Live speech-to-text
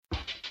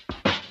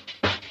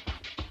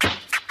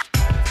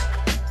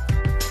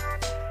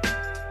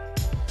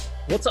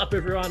What's up,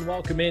 everyone?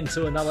 Welcome in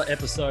to another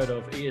episode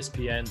of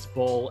ESPN's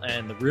Ball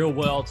and the Real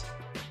World.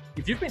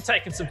 If you've been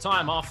taking some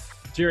time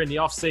off during the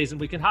off-season,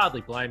 we can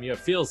hardly blame you. It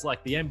feels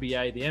like the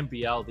NBA, the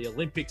NBL, the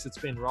Olympics, it's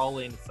been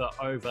rolling for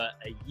over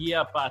a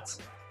year. But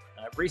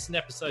recent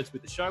episodes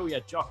with the show, we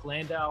had Jock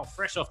Landale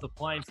fresh off the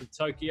plane from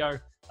Tokyo.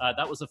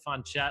 That was a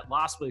fun chat.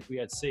 Last week, we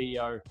had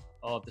CEO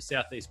of the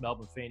Southeast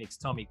Melbourne Phoenix,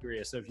 Tommy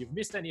Greer. So if you've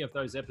missed any of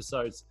those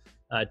episodes,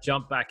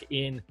 jump back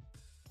in.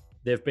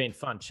 They've been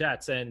fun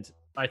chats. And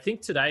I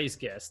think today's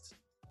guest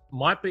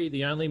might be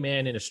the only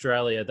man in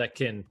Australia that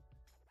can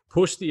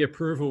push the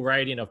approval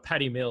rating of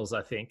Patty Mills,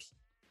 I think,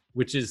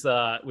 which is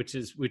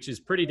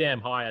pretty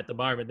damn high at the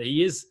moment.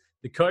 He is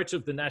the coach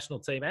of the national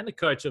team and the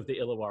coach of the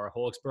Illawarra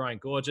Hawks, Brian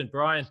Goorjian. And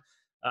Brian,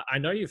 I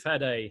know you've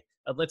had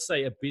let's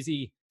say a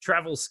busy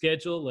travel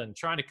schedule and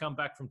trying to come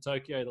back from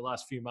Tokyo the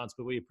last few months,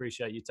 but we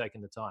appreciate you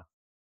taking the time.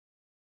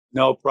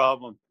 No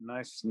problem.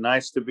 Nice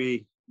to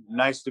be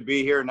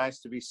here. Nice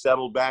to be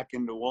settled back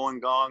into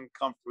Wollongong,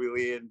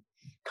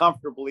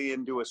 comfortably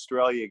into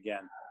Australia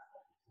again.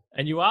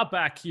 And you are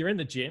back. You're in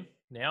the gym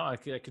now. I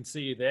can see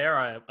you there.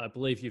 I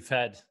believe you've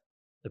had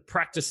the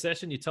practice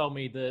session. You told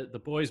me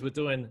the boys were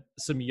doing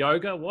some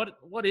yoga.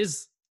 What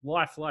is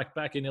life like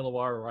back in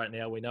Illawarra right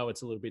now? We know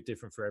it's a little bit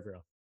different for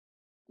everyone.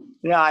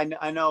 Yeah,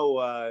 I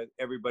know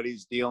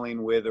everybody's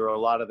dealing with, or a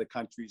lot of the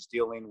country's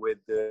dealing with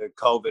the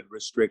COVID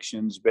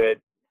restrictions, but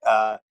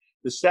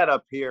the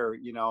setup here,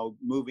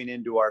 moving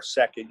into our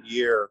second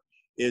year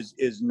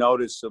is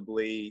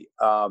noticeably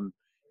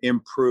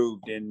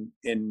improved in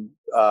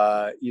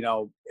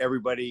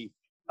everybody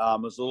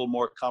is a little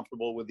more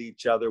comfortable with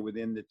each other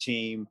within the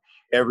team.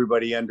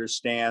 Everybody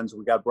understands.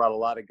 We brought a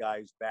lot of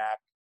guys back.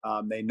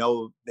 They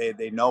know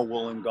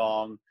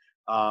Wollongong.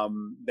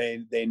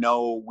 They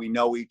know we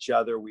know each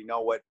other. We know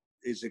what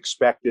is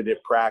expected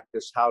at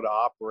practice, how to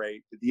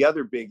operate. The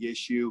other big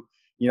issue,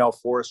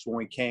 for us when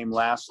we came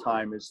last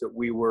time is that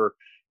we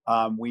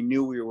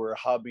knew we were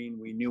hubbing,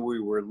 we knew we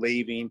were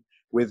leaving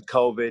with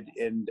COVID,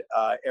 and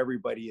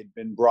everybody had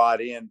been brought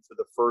in for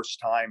the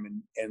first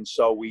time, and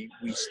so we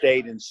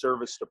stayed in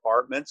service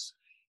departments,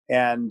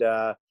 and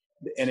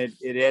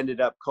it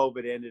ended up,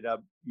 COVID ended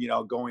up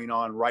going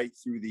on right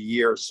through the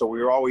year, so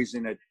we were always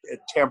in a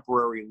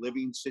temporary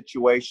living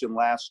situation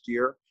last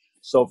year.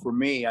 So for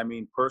me,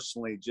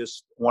 personally,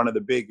 just one of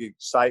the big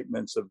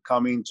excitements of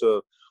coming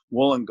to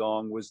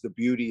Wollongong was the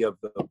beauty of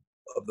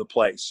the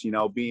place,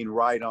 being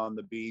right on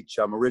the beach.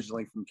 I'm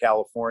originally from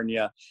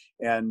California,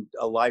 and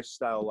a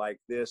lifestyle like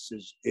this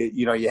is,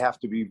 you have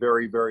to be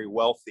very, very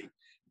wealthy.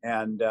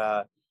 And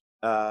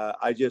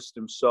I just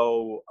am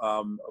so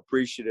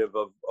appreciative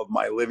of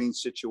my living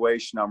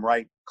situation. I'm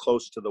right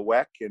close to the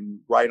WEC and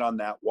right on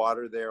that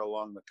water there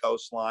along the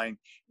coastline.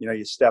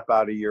 You step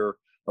out of your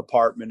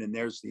apartment and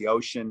there's the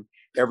ocean.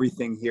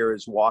 Everything here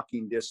is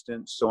walking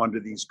distance. So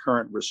under these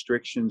current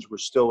restrictions, we're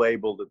still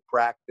able to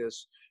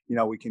practice.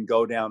 We can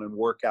go down and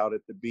work out at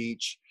the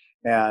beach,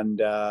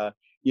 and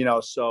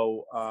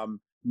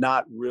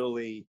not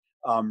really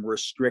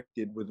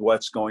restricted with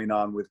what's going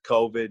on with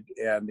COVID.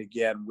 And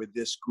again, with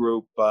this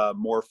group,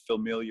 more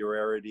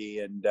familiarity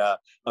and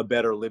a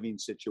better living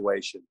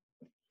situation.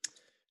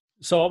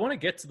 So I want to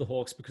get to the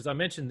Hawks because I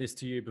mentioned this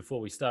to you before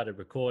we started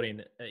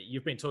recording.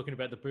 You've been talking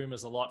about the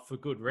Boomers a lot for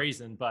good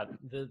reason, but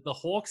the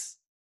Hawks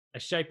are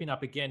shaping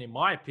up again, in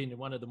my opinion,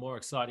 one of the more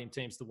exciting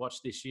teams to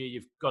watch this year.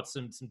 You've got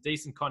some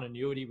decent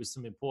continuity with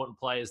some important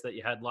players that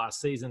you had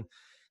last season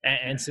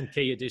and some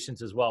key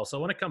additions as well. So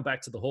I want to come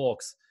back to the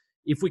Hawks.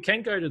 If we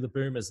can go to the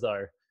Boomers,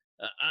 though,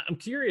 I'm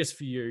curious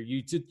for you.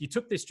 You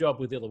took this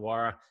job with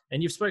Illawarra,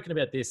 and you've spoken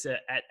about this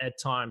at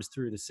times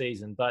through the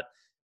season, but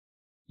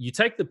you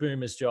take the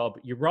Boomers job,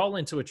 you roll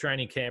into a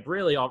training camp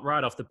really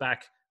right off the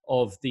back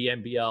of the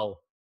NBL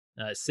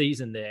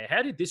season there.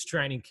 How did this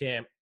training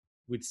camp,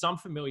 with some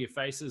familiar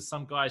faces,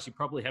 some guys you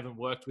probably haven't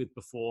worked with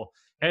before,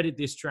 how did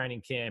this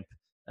training camp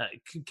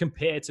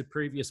compare to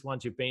previous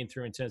ones you've been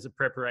through in terms of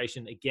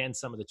preparation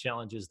against some of the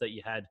challenges that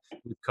you had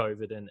with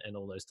COVID and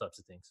all those types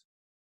of things?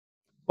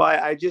 Well,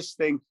 I just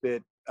think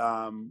that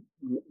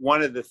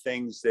one of the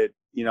things that,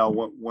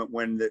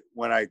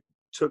 when I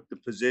took the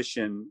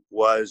position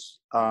was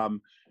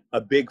a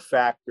big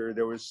factor.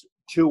 There was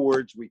two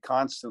words we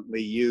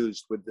constantly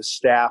used with the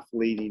staff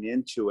leading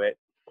into it.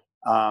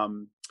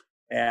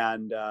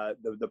 And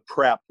the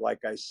prep,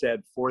 like I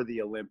said, for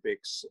the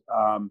Olympics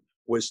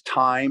was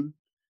time.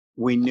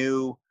 We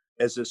knew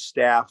as a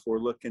staff, we're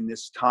looking,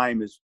 this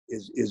time is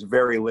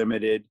very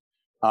limited,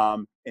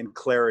 and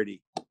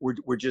clarity.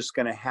 We're just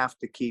going to have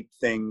to keep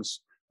things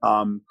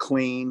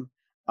clean,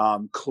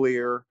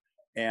 clear,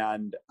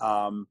 and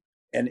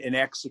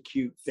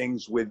execute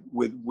things with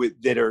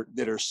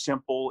that are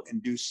simple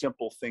and do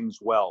simple things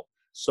well.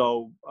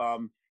 So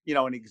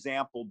an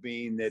example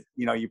being that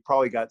you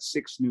probably got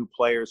 6 new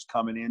players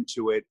coming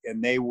into it,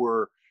 and they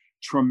were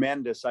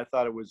tremendous. I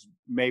thought it was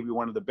maybe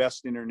one of the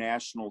best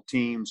international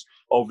teams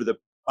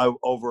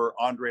over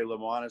Andre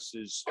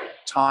Lamanis's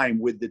time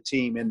with the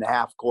team in the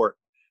half court.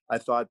 I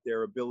thought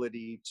their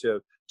ability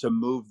to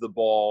move the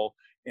ball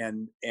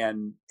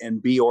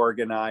and be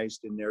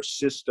organized, and their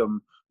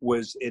system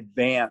was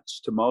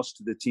advanced to most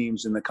of the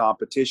teams in the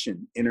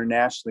competition.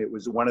 Internationally, it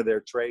was one of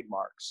their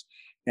trademarks.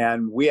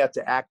 And we had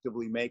to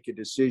actively make a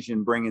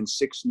decision, bringing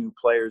 6 new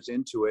players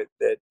into it,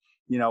 that,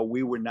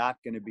 we were not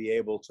going to be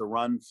able to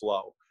run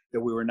flow, that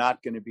we were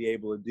not going to be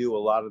able to do a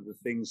lot of the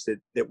things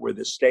that were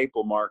the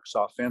staple marks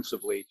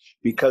offensively,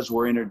 because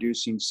we're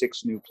introducing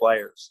 6 new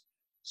players.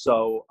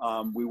 So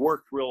we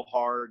worked real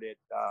hard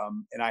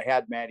and I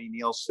had Matty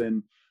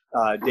Nielsen,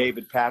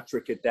 David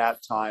Patrick at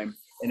that time,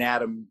 and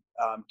Adam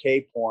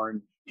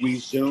Caporn. We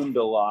Zoomed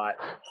a lot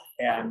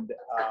and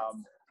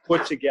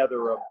put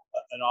together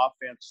an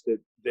offense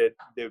that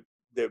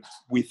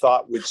we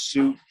thought would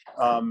suit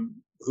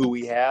who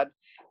we had,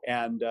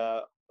 and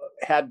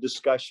had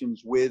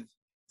discussions with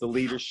the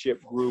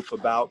leadership group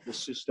about the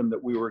system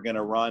that we were going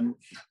to run.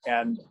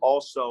 And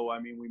also,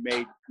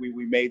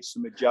 we made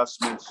some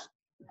adjustments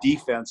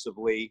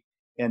defensively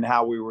in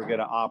how we were going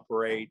to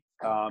operate,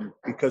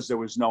 because there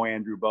was no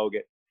Andrew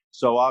Bogut.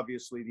 So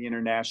obviously the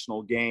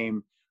international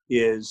game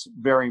is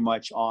very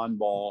much on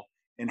ball,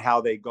 and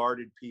how they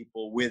guarded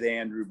people with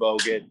Andrew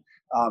Bogut.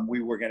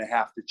 We were going to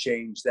have to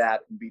change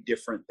that and be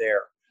different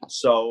there.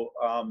 So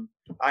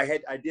I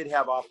did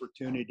have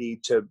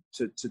opportunity to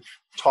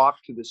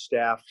talk to the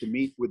staff, to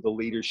meet with the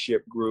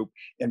leadership group,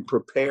 and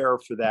prepare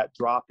for that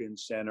drop-in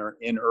center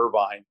in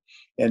Irvine.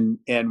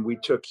 And we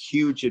took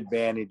huge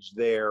advantage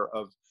there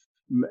of,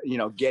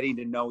 getting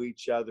to know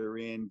each other,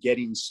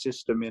 getting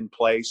system in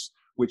place,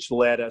 which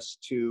led us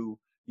to,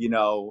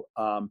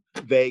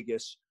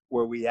 Vegas,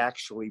 where we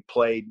actually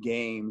played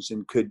games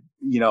and could,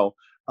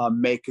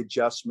 make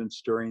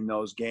adjustments during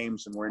those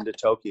games, and we're into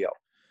Tokyo.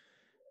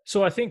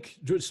 So I think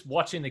just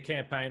watching the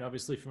campaign,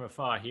 obviously from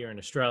afar here in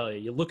Australia,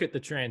 you look at the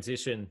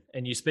transition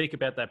and you speak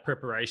about that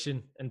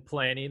preparation and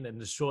planning and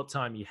the short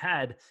time you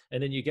had,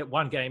 and then you get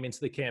one game into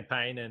the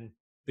campaign and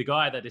the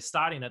guy that is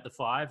starting at the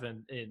 5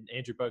 and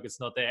Andrew Bogut's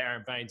not there,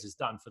 Aaron Baines is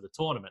done for the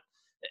tournament.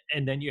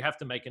 And then you have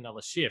to make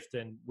another shift.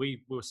 And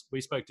we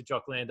spoke to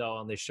Jock Landale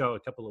on this show a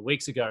couple of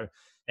weeks ago,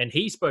 and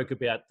he spoke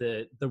about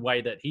the way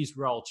that his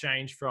role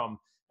changed from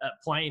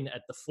playing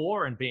at the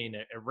 4 and being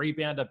a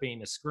rebounder,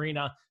 being a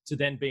screener, to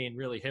then being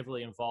really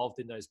heavily involved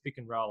in those pick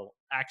and roll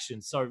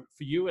actions. So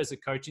for you as a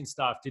coaching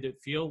staff, did it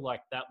feel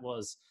like that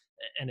was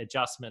an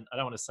adjustment? I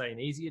don't want to say an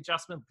easy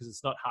adjustment, because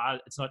it's not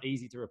hard. It's not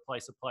easy to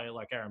replace a player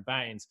like Aaron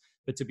Baines,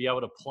 but to be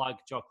able to plug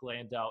Jock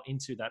Landale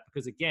into that,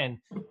 because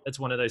again, that's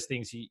one of those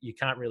things you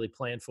can't really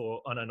plan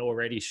for on an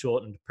already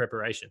shortened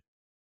preparation.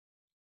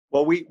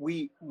 Well,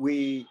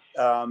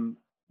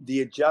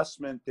 the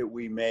adjustment that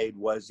we made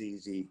was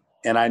easy.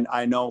 And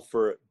I know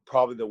for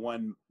probably the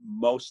one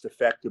most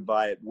affected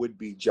by it would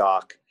be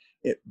Jock.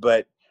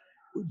 But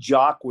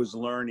Jock was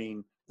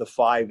learning the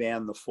 5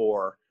 and the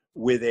 4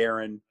 with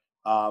Aaron.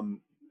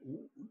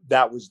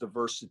 That was the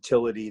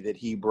versatility that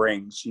he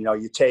brings.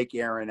 You take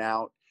Aaron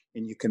out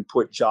and you can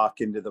put Jock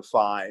into the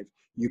 5.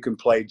 You can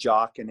play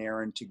Jock and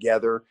Aaron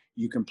together.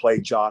 You can play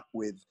Jock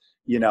with,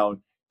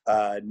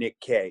 Nick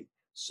Kay.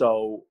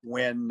 So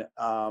when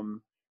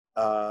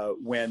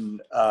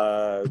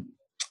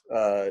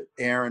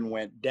Aaron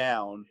went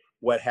down,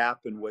 what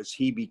happened was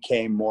he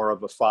became more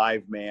of a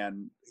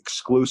 5-man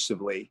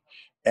exclusively,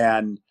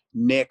 and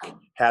Nick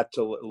had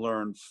to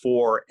learn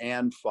 4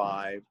 and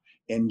 5,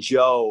 and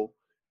Joe,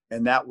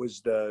 and that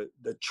was the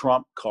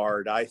trump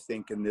card, I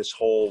think, in this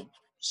whole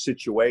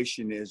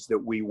situation, is that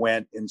we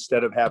went,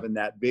 instead of having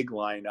that big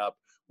lineup,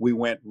 we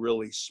went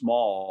really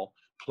small,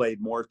 played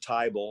more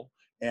Tybal,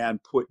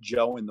 and put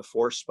Joe in the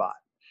 4 spot.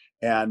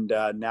 And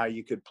now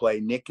you could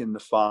play Nick in the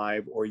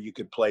 5, or you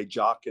could play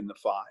Jock in the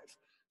 5.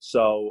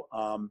 So,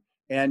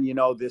 and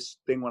this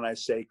thing, when I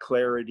say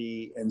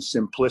clarity and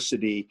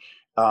simplicity,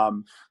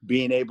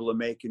 being able to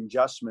make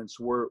adjustments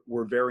were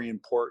very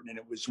important. And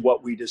it was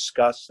what we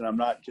discussed. And I'm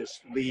not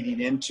just leading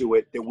into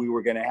it, that we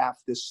were going to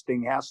this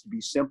thing has to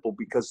be simple,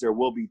 because there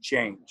will be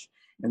change.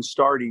 And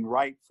starting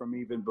right from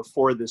even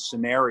before this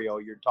scenario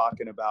you're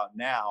talking about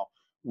now,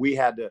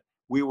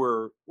 we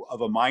were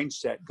of a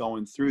mindset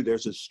going through,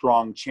 there's a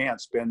strong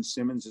chance Ben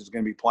Simmons is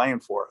going to be playing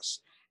for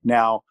us.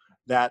 Now,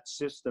 that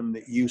system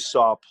that you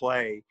saw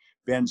play,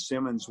 Ben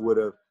Simmons would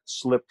have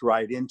slipped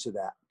right into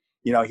that.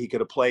 He could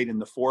have played in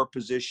the 4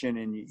 position,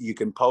 and you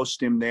can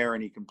post him there,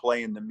 and he can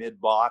play in the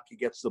mid block. He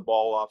gets the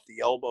ball off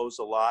the elbows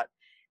a lot,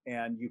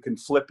 and you can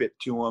flip it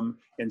to him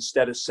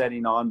instead of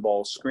setting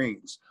on-ball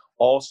screens.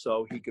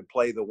 Also, he could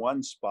play the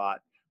 1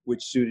 spot,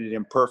 which suited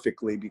him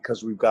perfectly,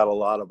 because we've got a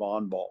lot of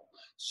on-ball.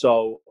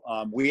 So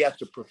we have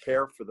to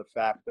prepare for the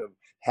fact of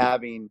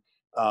having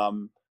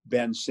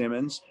Ben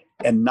Simmons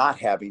and not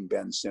having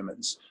Ben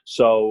Simmons.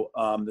 So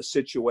the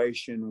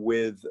situation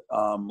with,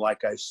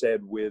 like I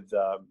said, with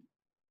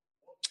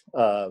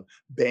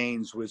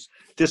Baines was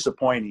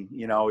disappointing.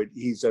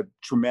 He's a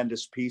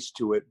tremendous piece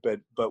to it,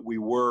 but we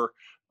were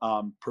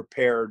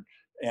prepared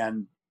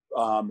and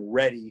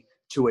ready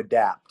to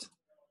adapt.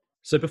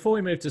 So before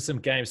we move to some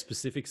game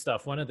specific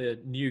stuff, one of the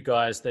new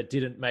guys that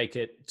didn't make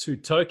it to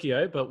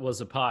Tokyo, but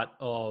was a part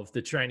of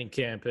the training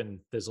camp, and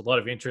there's a lot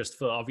of interest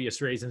for obvious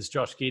reasons,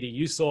 Josh Giddey.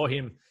 You saw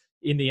him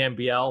in the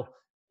NBL,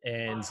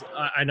 and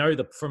I know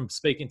that from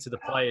speaking to the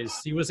players,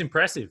 he was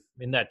impressive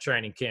in that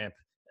training camp.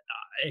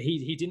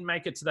 He didn't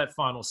make it to that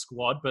final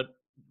squad, but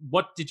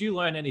what did you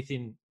learn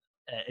anything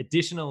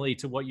additionally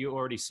to what you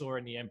already saw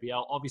in the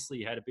NBL? Obviously,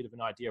 you had a bit of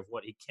an idea of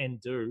what he can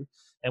do,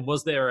 and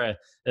was there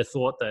a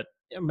thought that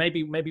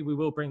maybe we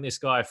will bring this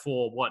guy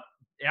for what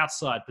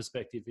outside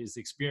perspective is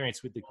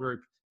experience with the group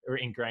or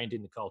ingrained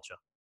in the culture?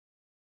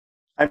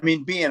 I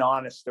mean, being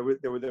honest, there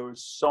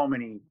was so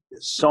many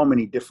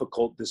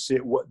difficult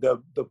decisions.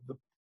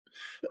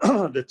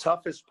 The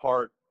toughest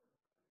part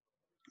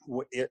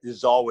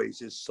is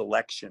always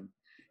selection,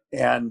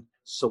 and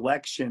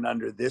selection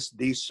under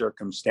these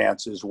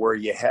circumstances where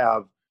you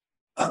have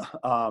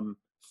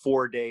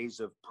 4 days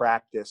of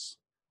practice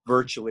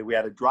virtually. We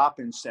had a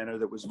drop-in center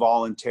that was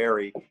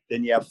voluntary.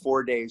 Then you have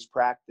 4 days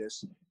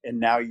practice, and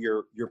now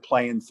you're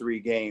playing 3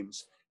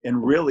 games.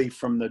 And really,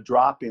 from the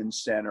drop-in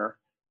center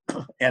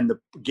and the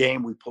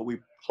game we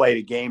played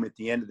a game at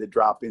the end of the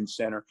drop-in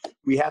center,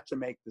 we had to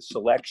make the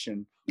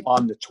selection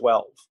on the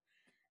 12.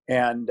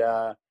 And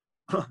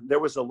there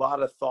was a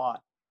lot of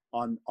thought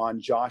on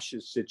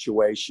Josh's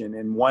situation,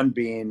 and one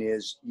being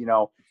is,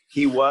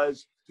 he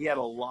had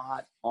a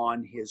lot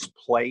on his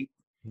plate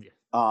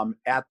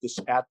at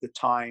the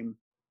time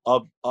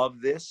of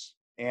this,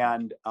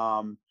 and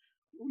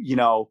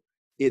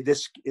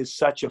this is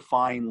such a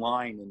fine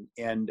line,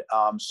 and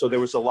so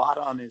there was a lot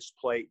on his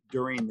plate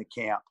during the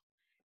camp,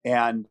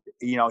 and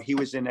he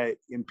was and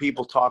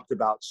people talked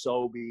about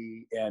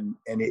Sobey, and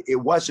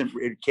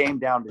it came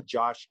down to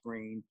Josh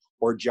Green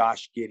or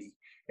Josh Giddey,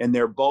 and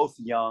they're both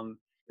young.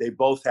 They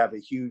both have a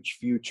huge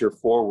future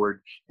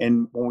forward.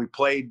 And when we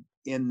played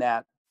in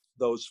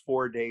those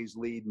 4 days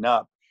leading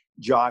up,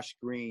 Josh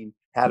Green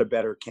had a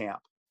better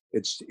camp.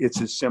 It's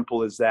as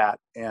simple as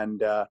that.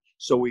 And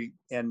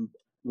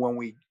when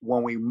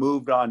we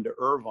moved on to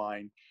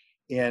Irvine,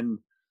 in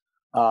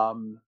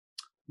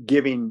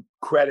giving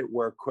credit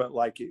where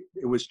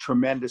it was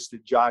tremendous to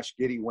Josh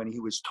Giddey when he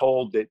was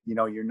told that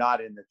you're not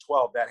in the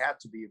 12. That had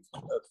to be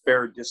a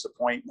fair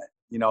disappointment,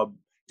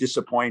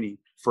 disappointing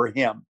for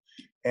him.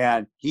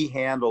 And he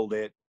handled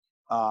it.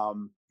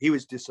 He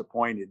was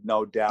disappointed,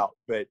 no doubt.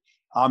 But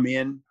I'm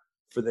in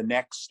for the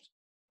next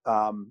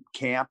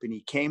camp, and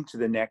he came to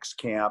the next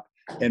camp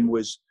and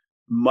was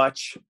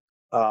much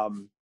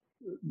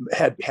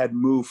had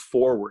moved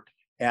forward,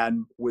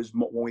 and was,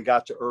 when we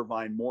got to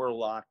Irvine, more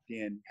locked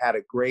in. Had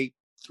a great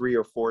 3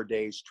 or 4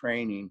 days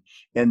training,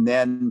 and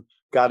then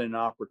got an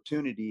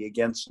opportunity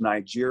against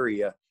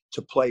Nigeria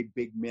to play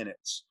big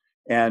minutes.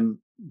 And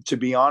to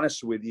be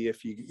honest with you,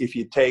 if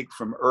you take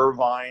from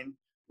Irvine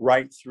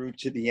right through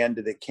to the end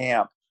of the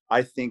camp,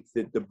 I think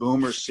that the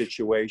Boomers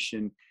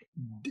situation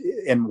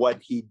and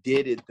what he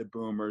did at the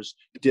Boomers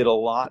did a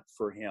lot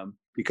for him,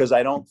 because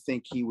I don't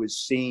think he was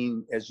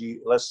seen as,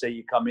 let's say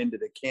you come into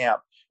the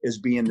camp as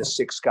being the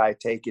 6th guy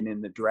taken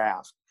in the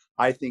draft.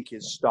 I think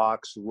his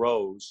stocks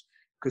rose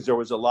because there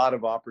was a lot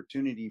of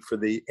opportunity for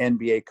the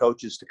NBA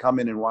coaches to come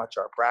in and watch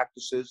our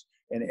practices,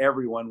 and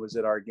everyone was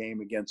at our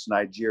game against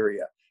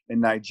Nigeria. And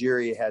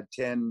Nigeria had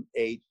 10,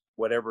 8,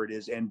 whatever it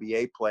is,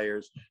 NBA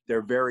players.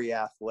 They're very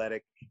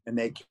athletic, and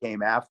they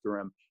came after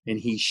him, and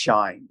he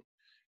shined.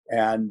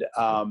 And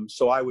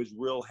so I was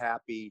real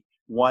happy,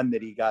 one,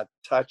 that he got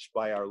touched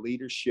by our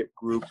leadership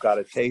group, got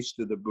a taste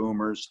of the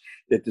Boomers,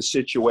 that the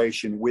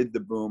situation with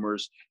the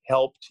Boomers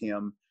helped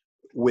him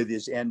with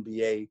his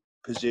NBA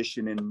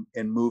position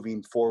and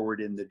moving forward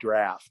in the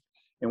draft.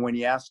 And when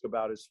you ask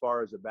about as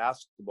far as a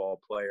basketball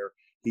player,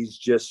 he's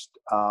just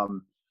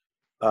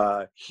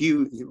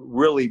huge,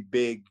 really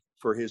big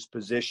for his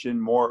position.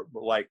 More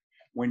like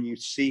when you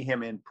see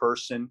him in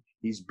person,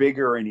 he's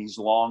bigger and he's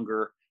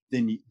longer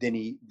than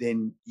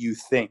you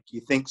think.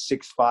 You think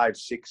 6'5",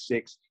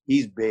 6'6".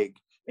 He's big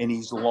and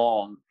he's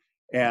long,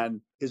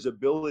 and his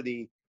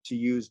ability to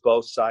use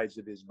both sides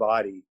of his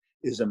body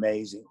is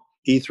amazing.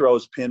 He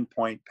throws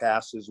pinpoint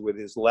passes with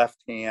his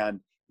left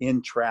hand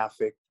in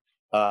traffic.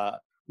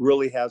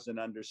 Really has an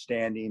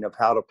understanding of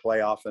how to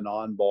play off an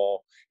on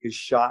ball. His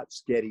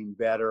shot's getting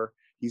better.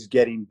 He's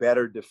getting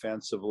better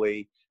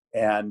defensively,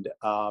 and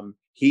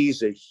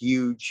he's a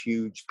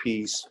huge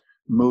piece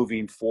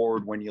moving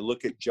forward. When you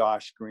look at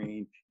Josh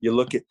Green, you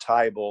look at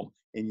Tybal,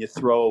 and you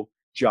throw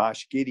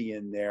Josh Giddey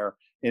in there,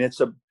 and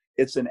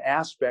it's an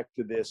aspect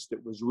to this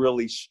that was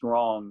really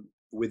strong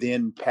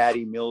within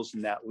Patty Mills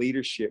and that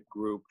leadership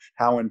group,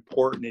 how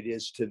important it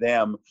is to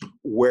them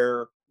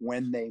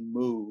when they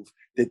move,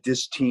 that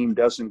this team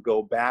doesn't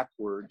go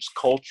backwards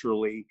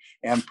culturally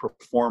and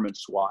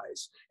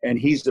performance-wise. And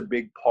he's a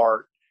big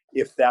part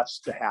if that's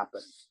to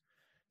happen.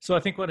 So I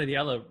think one of the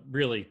other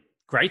really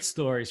great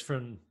stories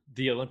from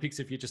the Olympics,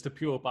 if you're just a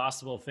pure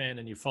basketball fan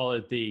and you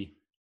followed the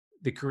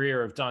the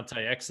career of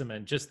Dante Exum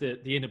and just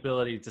the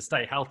inability to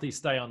stay healthy,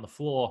 stay on the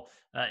floor.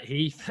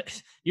 He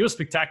he was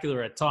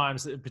spectacular at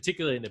times,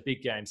 particularly in the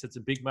big games. Had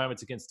some big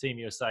moments against Team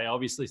USA,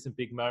 obviously some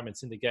big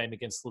moments in the game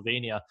against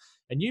Slovenia.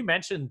 And you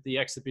mentioned the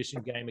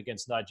exhibition game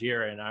against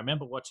Nigeria, and I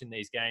remember watching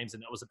these games,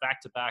 and it was a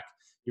back-to-back.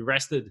 You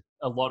rested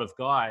a lot of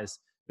guys,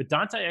 but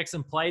Dante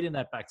Exum played in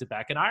that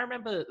back-to-back. And I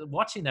remember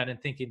watching that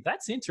and thinking,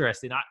 that's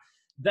interesting.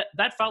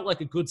 That felt like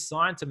a good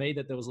sign to me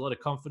that there was a lot of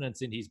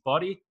confidence in his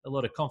body, a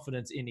lot of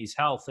confidence in his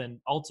health, and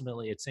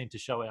ultimately it seemed to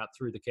show out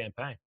through the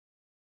campaign.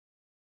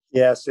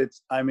 Yes,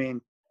 I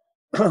mean,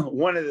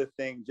 one of the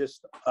things,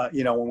 just,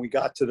 when we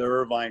got to the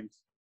Irvine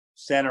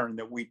Center and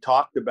that we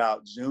talked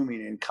about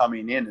zooming and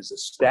coming in as a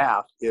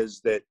staff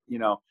is that,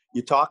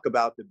 you talk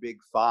about the big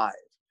five.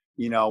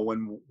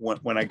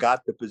 When I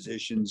got the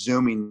position,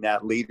 zooming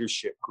that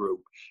leadership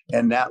group,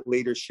 and that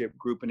leadership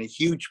group, and a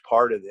huge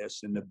part of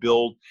this and the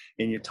build,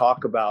 and you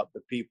talk about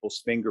the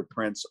people's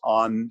fingerprints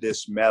on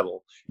this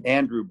medal.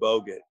 Andrew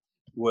Bogut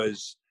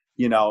was,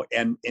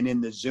 and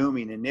in the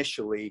zooming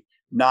initially,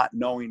 not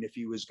knowing if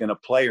he was going to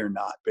play or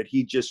not, but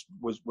he just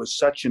was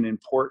such an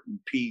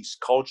important piece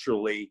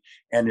culturally,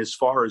 and as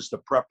far as the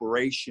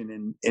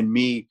preparation and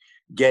me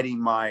getting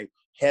my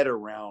head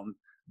around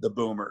the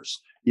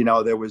Boomers.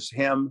 There was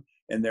him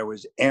and there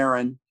was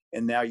Aaron,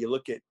 and now you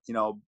look at,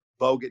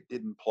 Bogut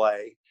didn't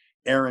play.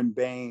 Aaron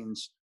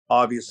Baines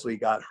obviously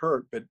got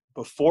hurt, but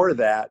before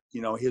that,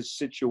 his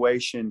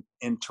situation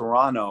in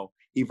Toronto,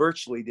 he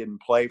virtually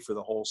didn't play for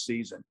the whole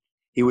season.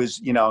 He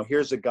was,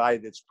 here's a guy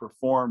that's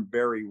performed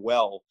very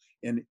well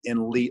and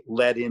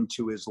led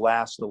into his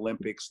last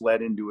Olympics,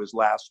 led into his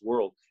last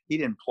World. He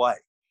didn't play.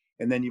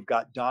 And then you've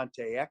got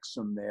Dante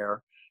Exum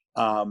there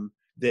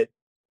that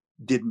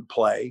didn't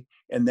play.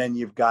 And then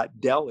you've got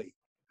Delhi,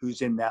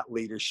 who's in that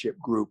leadership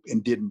group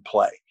and didn't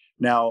play.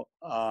 Now,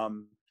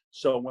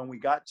 so when we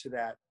got to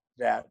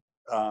that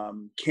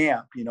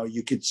camp,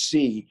 you could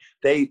see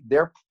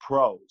they're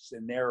pros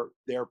and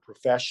they're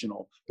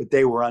professional, but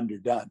they were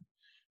underdone.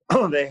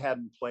 They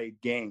hadn't played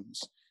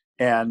games.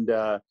 And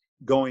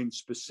going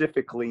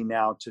specifically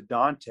now to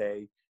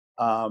Dante,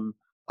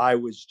 I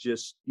was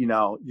just,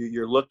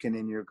 you're looking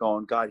and you're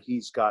going, God,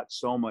 he's got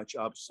so much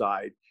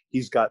upside.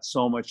 He's got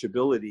so much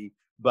ability,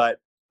 but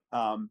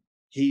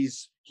he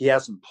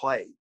hasn't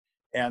played.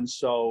 And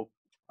so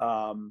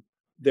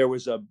there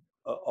was a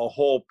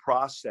whole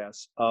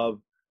process of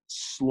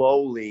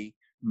slowly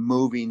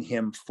moving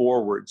him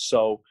forward.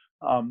 So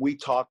we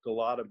talked a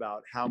lot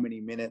about how many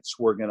minutes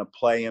we're going to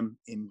play him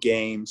in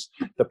games,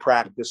 the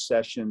practice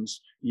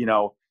sessions,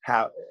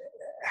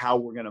 how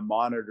we're going to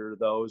monitor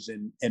those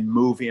and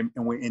move him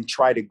and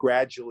try to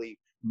gradually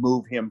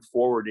move him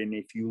forward. And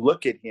if you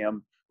look at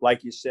him,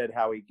 like you said,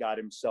 how he got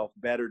himself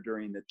better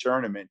during the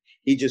tournament,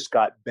 he just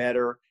got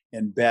better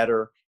and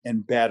better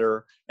and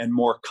better and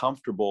more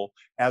comfortable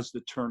as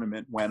the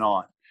tournament went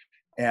on.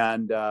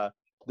 And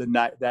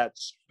that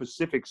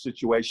specific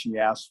situation you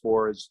asked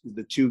for is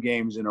the 2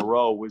 games in a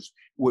row was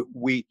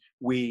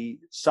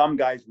some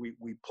guys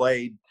we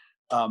played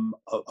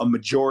a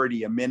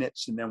majority of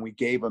minutes, and then we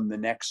gave them the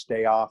next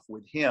day off.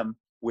 With him,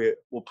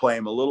 we'll play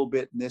him a little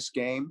bit in this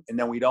game, and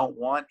then we don't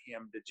want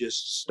him to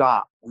just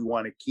stop. We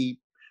want to keep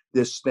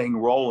this thing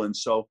rolling.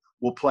 So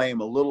we'll play him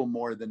a little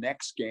more the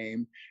next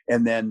game,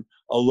 and then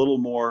a little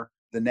more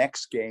the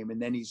next game. And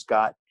then he's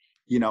got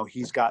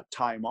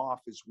time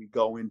off as we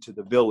go into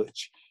the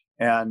Village.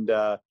 And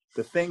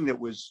the thing that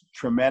was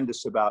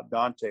tremendous about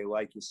Dante,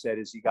 like you said,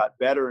 is he got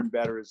better and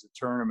better as the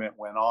tournament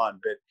went on.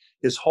 But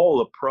his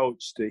whole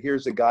approach to,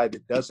 here's a guy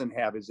that doesn't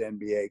have his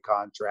NBA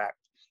contract.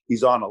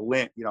 He's on a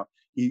limp,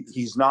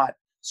 he's not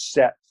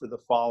set for the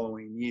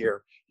following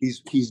year.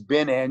 He's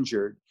been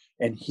injured,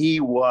 and he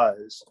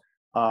was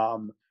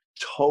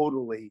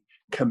totally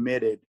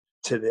committed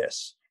to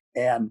this.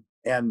 And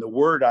the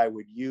word I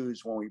would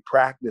use when we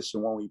practice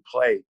and when we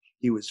play,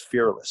 he was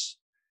fearless.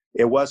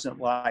 It wasn't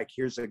like,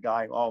 here's a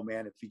guy, oh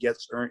man, if he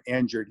gets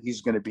injured,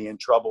 he's going to be in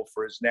trouble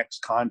for his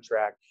next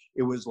contract.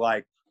 It was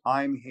like,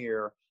 I'm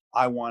here.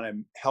 I want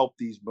to help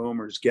these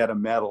Boomers get a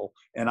medal,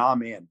 and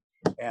I'm in.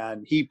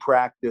 And he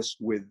practiced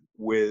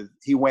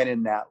he went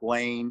in that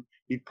lane.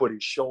 He'd put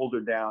his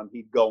shoulder down.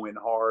 He'd go in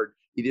hard.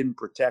 He didn't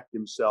protect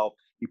himself.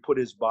 He put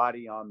his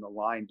body on the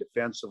line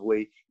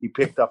defensively. He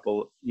picked up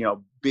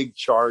big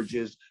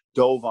charges,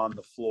 dove on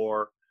the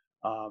floor.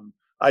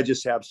 I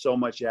just have so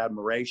much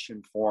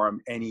admiration for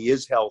him, and he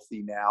is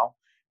healthy now.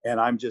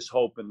 And I'm just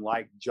hoping,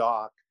 like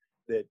Jock,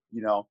 that,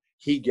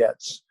 he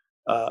gets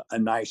a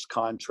nice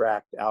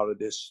contract out of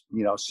this,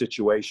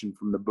 situation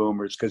from the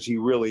Boomers, because he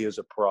really is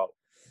a pro.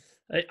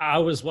 I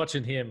was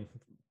watching him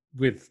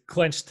with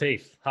clenched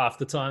teeth half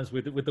the times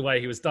with the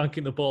way he was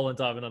dunking the ball and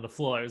diving on the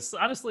floor. It was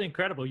honestly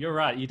incredible. You're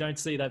right. You don't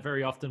see that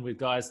very often with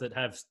guys that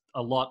have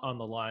a lot on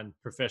the line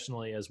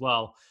professionally as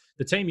well.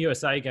 The Team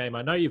USA game,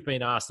 I know you've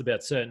been asked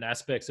about certain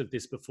aspects of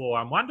this before.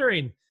 I'm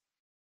wondering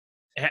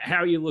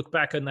how you look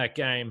back on that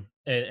game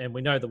and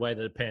we know the way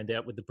that it panned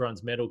out with the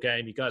bronze medal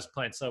game. You guys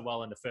playing so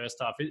well in the first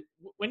half.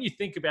 When you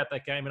think about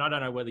that game, and I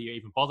don't know whether you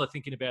even bother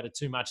thinking about it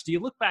too much, do you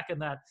look back on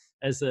that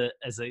as a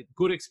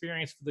good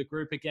experience for the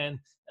group again,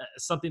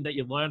 something that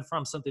you learned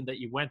from, something that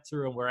you went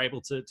through and were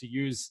able to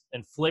use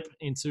and flip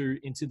into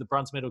the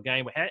bronze medal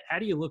game? How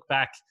do you look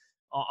back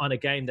on a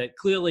game that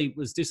clearly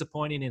was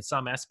disappointing in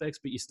some aspects,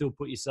 but you still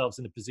put yourselves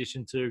in a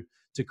position to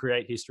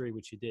create history,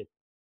 which you did?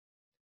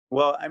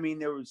 Well, I mean,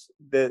 there was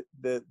the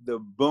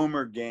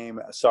Boomer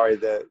game. Sorry,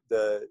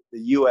 the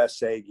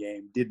USA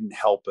game didn't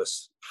help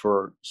us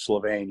for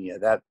Slovenia.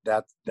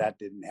 That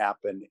didn't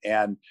happen.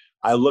 And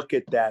I look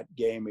at that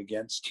game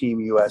against Team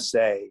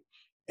USA,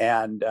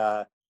 and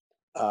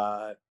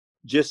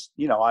just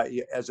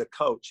as a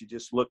coach, you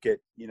just look at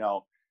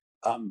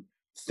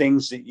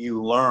things that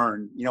you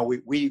learn.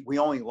 We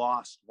only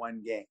lost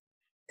one game,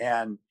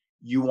 and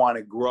you want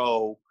to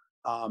grow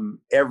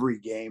every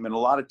game, and a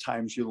lot of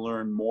times you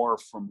learn more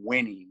from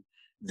winning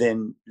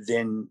than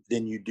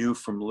you do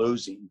from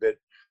losing. But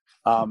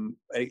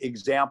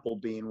example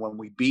being when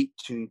we beat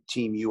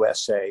Team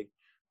USA,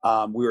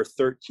 we were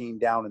 13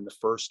 down in the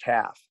first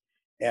half,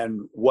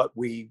 and what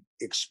we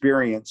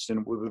experienced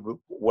and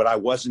what I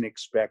wasn't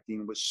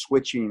expecting was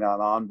switching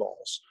on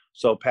balls.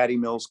 So Patty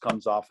Mills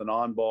comes off an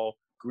on ball,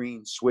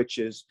 Green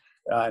switches,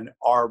 and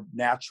our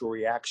natural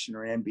reaction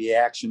or NBA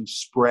action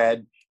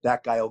spread.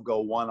 That guy will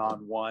go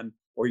one-on-one,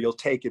 or you'll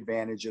take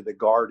advantage of the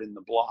guard in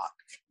the block.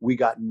 We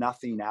got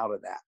nothing out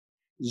of that,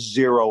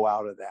 zero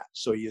out of that.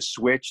 So you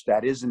switch,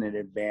 that isn't an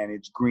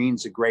advantage.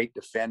 Green's a great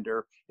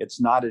defender. It's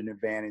not an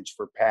advantage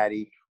for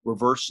Patty.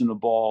 Reversing the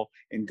ball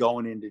and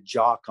going into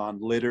Jock on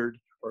Littard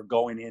or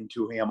going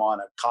into him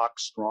on a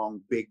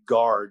cock-strong big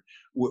guard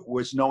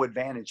was no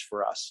advantage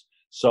for us.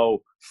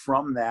 So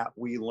from that,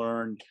 we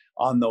learned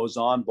on those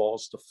on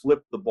balls to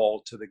flip the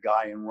ball to the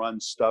guy and run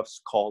stuff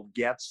called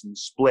gets and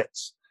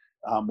splits.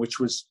 Which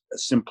was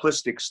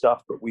simplistic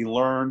stuff, but we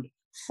learned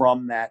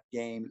from that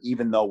game,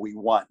 even though we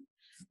won.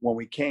 When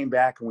we came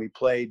back and we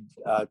played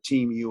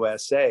Team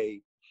USA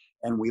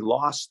and we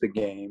lost the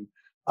game,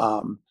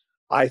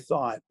 I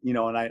thought,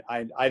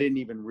 and I didn't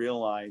even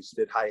realize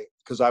that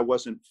because I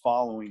wasn't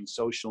following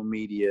social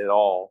media at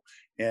all.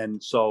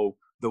 And so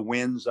the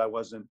wins, I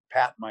wasn't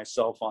patting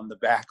myself on the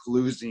back.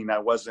 Losing, I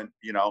wasn't,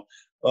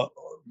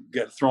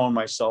 throwing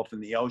myself in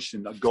the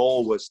ocean. The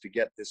goal was to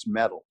get this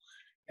medal.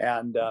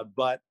 And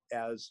but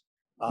as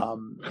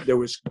there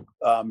was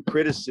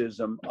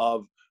criticism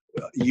of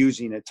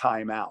using a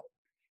timeout,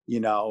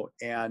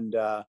 and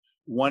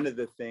one of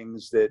the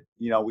things that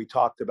we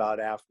talked about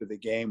after the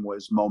game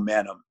was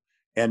momentum,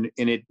 and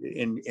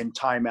in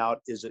timeout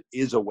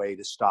is a way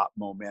to stop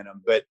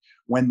momentum. But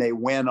when they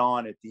went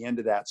on at the end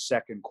of that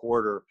second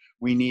quarter,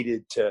 we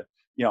needed to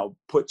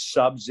put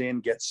subs in,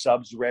 get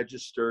subs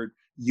registered,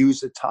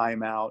 use a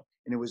timeout.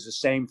 And it was the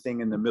same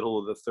thing in the middle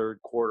of the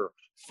third quarter.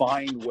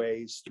 Find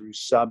ways through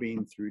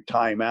subbing, through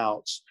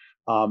timeouts,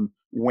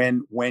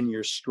 when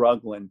you're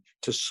struggling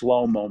to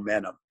slow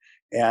momentum.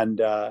 And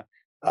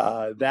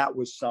that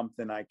was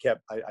something I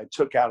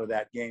took out of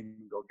that game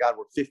and go, God,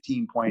 we're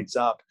 15 points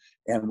up.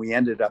 And we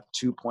ended up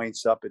 2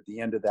 points up at the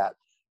end of that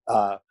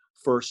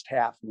first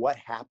half. What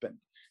happened?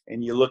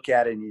 And you look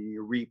at it and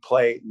you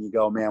replay it and you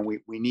go, man, we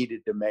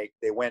needed to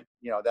they went,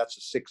 that's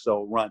a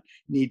 6-0 run.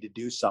 Need to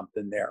do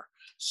something there.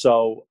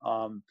 So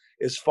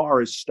as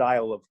far as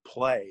style of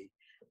play,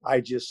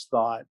 I just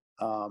thought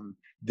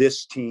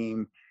this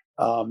team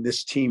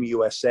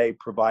USA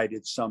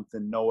provided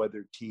something no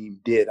other team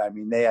did. I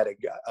mean, they had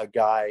a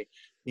guy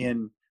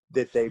in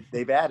that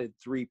they've added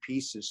 3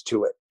 pieces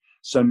to it.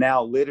 So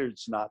now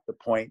Littard's not the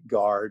point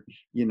guard.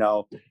 You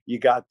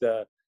got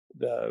the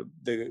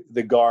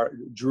guard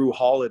Drew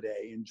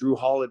Holiday, and Drew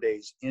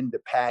Holiday's into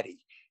Patty,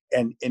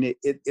 and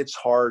it's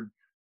hard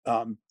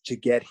to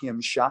get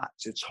him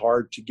shots. It's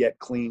hard to get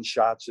clean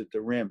shots at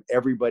the rim.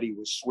 Everybody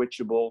was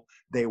switchable.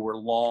 They were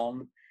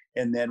long,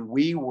 and then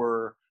we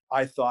were,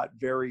 I thought,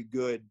 very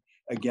good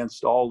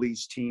against all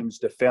these teams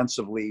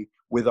defensively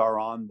with our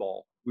on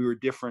ball. We were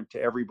different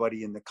to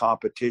everybody in the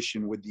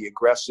competition with the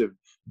aggressive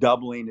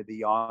doubling of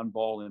the on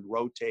ball and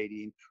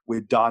rotating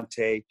with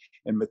Dante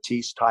and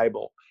Matisse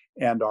Thybulle.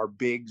 And our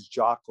bigs,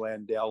 Jock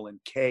Landell and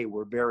Kay,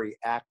 were very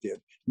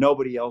active.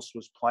 Nobody else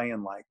was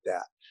playing like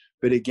that.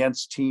 But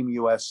against Team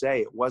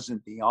USA, it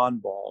wasn't the on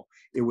ball.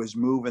 It was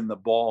moving the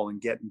ball and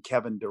getting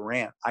Kevin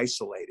Durant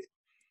isolated.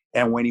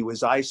 And when he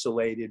was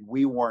isolated,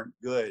 we weren't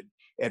good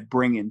at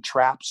bringing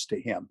traps to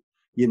him.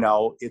 It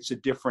was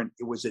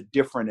a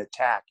different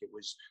attack. It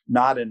was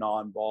not an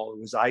on ball. It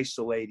was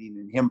isolating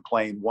and him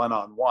playing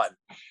one-on-one.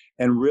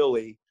 And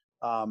really,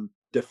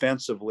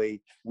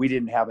 defensively, we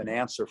didn't have an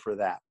answer for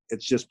that.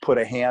 It's just put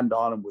a hand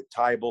on him with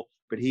Thybulle,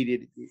 but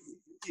he's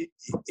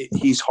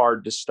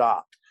hard to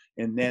stop.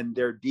 And then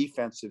their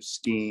defensive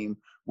scheme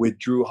with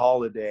Drew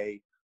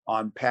Holiday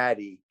on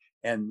Patty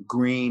and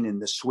Green and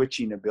the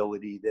switching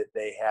ability that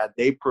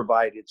they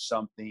provided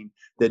something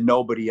that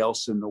nobody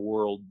else in the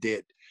world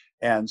did.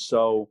 And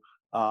so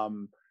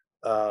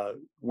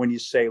when you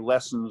say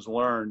lessons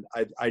learned,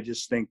 I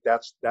just think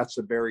that's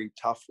a very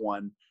tough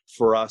one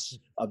for us,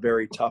 a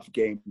very tough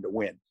game to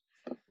win.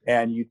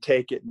 And you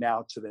take it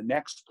now to the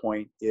next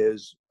point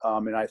is,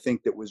 and I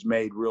think that was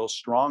made real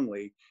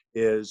strongly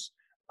is,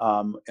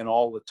 and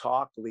all the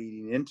talk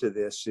leading into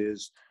this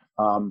is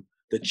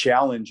the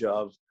challenge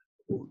of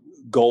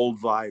gold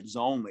vibes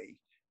only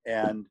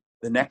and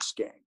the next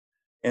game.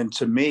 And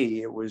to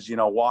me, it was,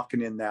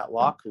 walking in that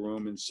locker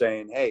room and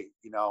saying, hey,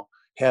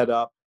 head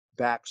up,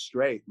 back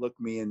straight, look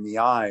me in the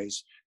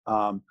eyes,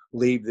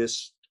 leave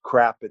this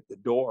crap at the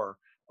door.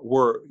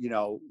 We're,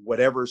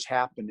 whatever's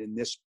happened in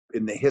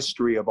the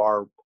history of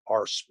our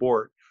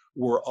sport,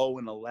 we're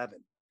 0-11.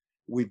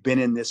 We've been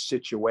in this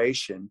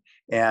situation,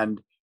 and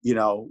you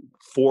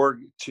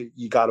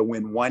got to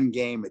win one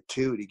game at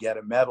 2 to get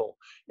a medal,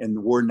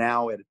 and we're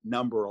now at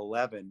number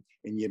 11,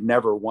 and you've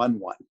never won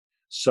one.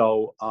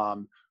 So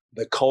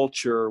the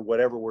culture,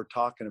 whatever we're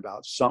talking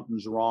about,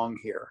 something's wrong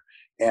here,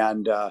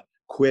 and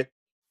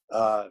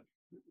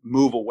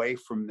move away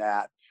from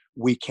that.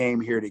 We came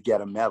here to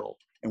get a medal,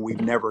 and we've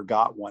never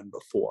got one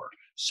before.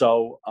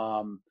 So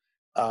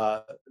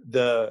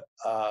the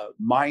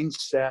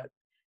mindset,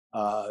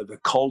 the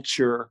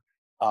culture,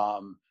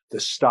 the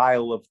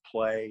style of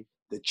play,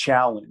 the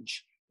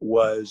challenge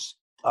was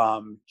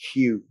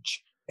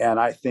huge. And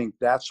I think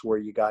that's where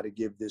you got to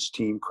give this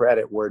team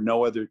credit, where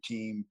no other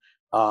team,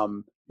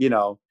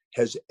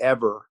 has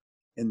ever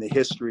in the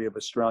history of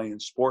Australian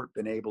sport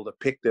been able to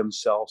pick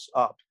themselves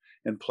up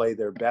and play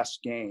their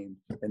best game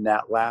in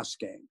that last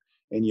game.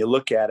 And you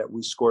look at it,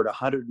 we scored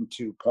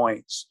 102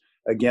 points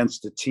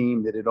against a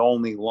team that had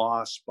only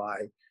lost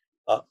by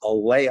a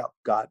layup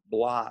got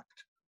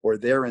blocked, or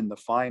they're in the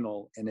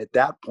final. And at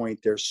that point,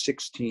 they're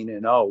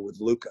 16-0 with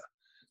Luka.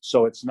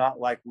 So it's not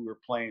like we were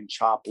playing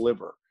chop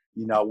liver.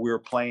 We were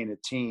playing a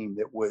team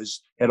that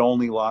had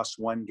only lost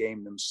one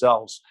game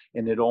themselves,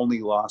 and had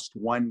only lost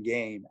one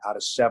game out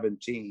of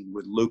 17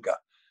 with Luka.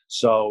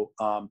 So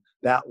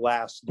that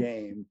last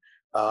game,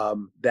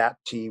 that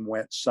team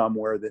went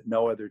somewhere that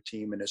no other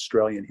team in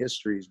Australian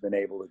history has been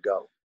able to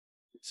go.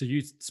 So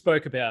you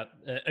spoke about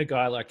a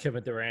guy like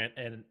Kevin Durant,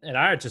 and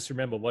I just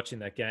remember watching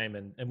that game,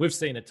 and we've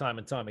seen it time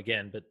and time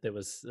again, but there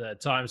was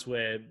times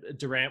where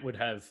Durant would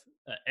have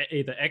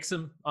either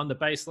Exum on the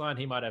baseline,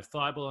 he might have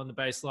Thibault on the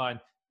baseline,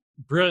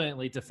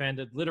 brilliantly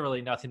defended,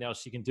 literally nothing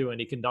else you can do, and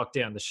he can knock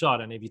down the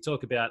shot. And if you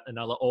talk about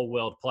another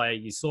all-world player,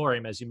 you saw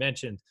him, as you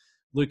mentioned,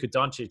 Luka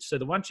Doncic. So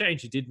the one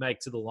change you did make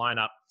to the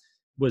lineup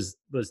was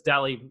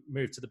Daly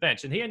moved to the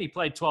bench, and he only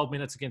played 12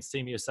 minutes against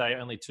Team USA,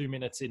 only 2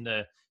 minutes in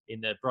the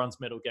bronze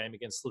medal game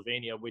against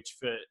Slovenia, which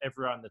for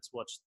everyone that's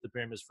watched the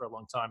Boomers for a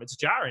long time, it's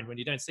jarring when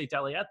you don't see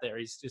Daly out there.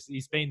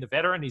 He's been the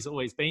veteran, he's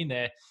always been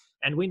there,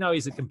 and we know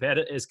he's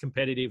as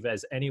competitive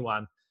as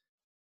anyone,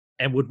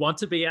 and would want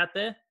to be out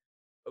there.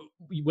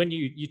 When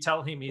you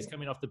tell him he's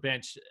coming off the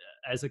bench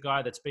as a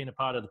guy that's been a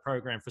part of the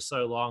program for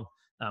so long,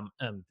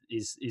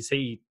 is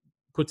he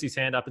puts his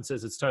hand up and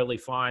says it's totally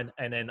fine?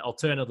 And then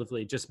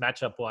alternatively, just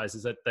matchup wise,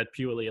 is that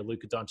purely a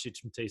Luka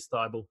Doncic, Matisse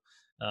Thybulle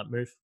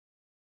move?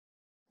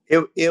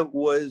 It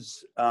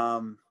was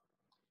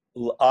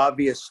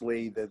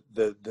obviously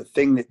the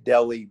thing that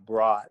Delhi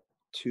brought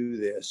to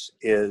this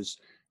is,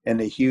 and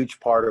a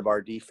huge part of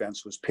our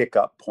defense was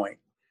pickup point.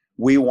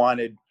 We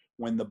wanted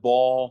when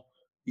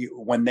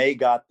they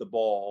got the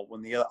ball,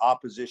 when the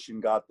opposition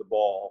got the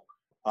ball,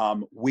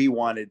 we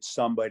wanted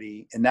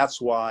somebody, and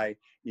that's why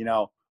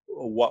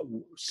what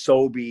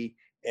Sobey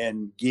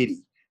and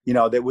Giddey.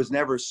 There was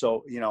never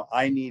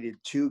I needed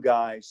two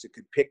guys that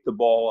could pick the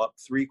ball up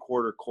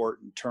 3/4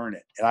 court and turn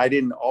it. And I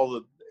didn't,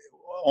 the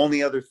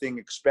only other thing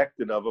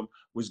expected of them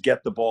was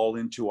get the ball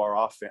into our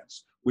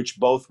offense, which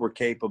both were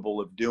capable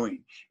of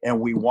doing. And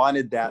we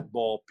wanted that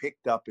ball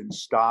picked up and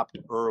stopped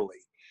early.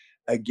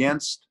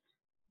 Against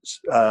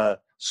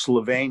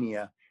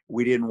Slovenia,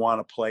 we didn't want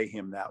to play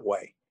him that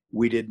way.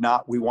 We did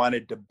not. We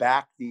wanted to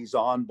back these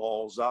on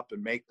balls up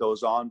and make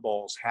those on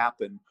balls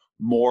happen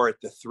more at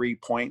the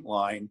 3-point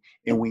line,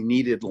 and we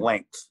needed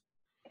length.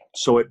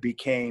 So it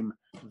became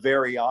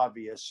very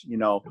obvious,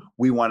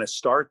 we want to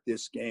start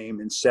this game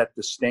and set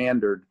the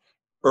standard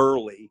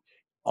early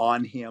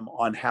on him,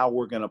 on how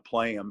we're going to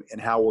play him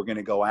and how we're going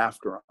to go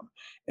after him.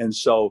 And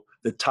so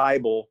the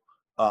Thybulle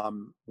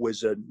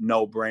was a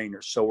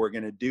no-brainer. So we're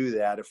going to do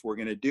that. If we're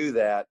going to do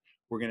that,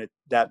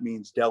 that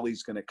means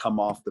Delhi's going to come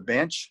off the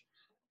bench.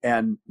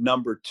 And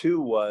number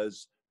two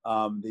was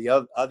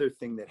the other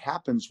thing that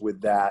happens with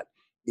that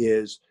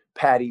is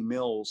Patty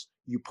Mills,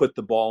 you put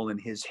the ball in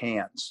his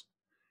hands.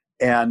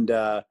 And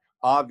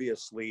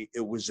obviously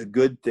it was a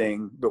good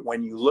thing. But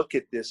when you look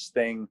at this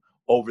thing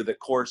over the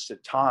course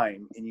of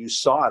time, and you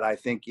saw it, I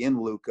think,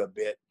 in Luka a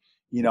bit,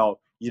 you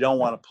don't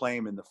want to play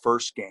him in the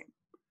first game.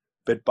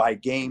 But by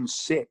game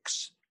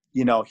 6,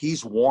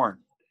 he's worn.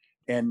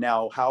 And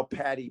now how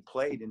Patty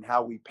played and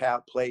how we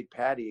played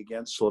Patty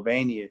against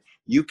Slovenia,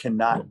 you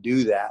cannot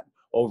do that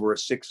over a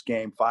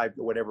 6-game, 5,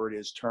 whatever it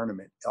is,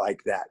 tournament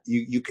like that.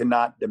 You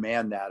cannot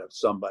demand that of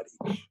somebody.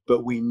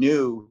 But we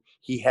knew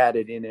he had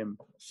it in him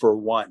for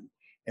one.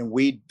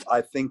 and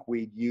I think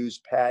we'd use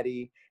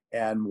Patty.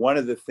 And one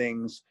of the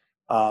things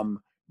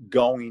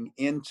going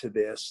into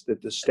this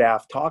that the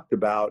staff talked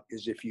about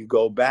is, if you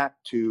go back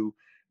to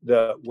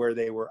where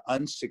they were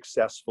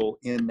unsuccessful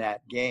in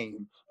that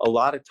game, a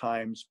lot of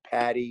times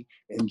Patty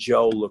and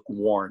Joe look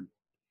worn.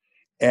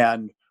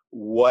 And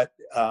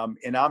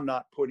and I'm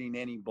not putting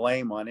any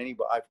blame on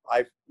anybody.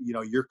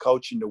 You're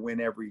coaching to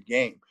win every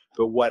game.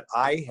 But what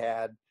I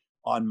had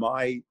on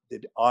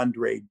that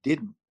Andre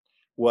didn't,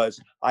 was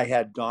I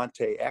had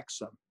Dante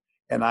Exum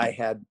and I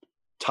had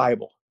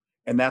Tybal.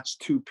 And that's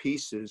two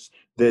pieces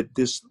that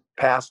this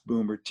past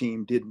Boomer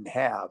team didn't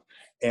have,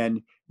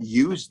 and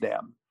use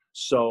them.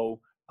 So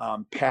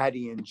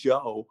Patty and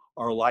Joe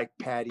are like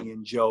Patty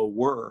and Joe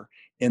were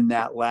in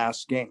that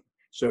last game.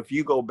 So if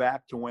you go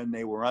back to when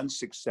they were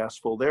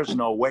unsuccessful, there's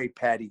no way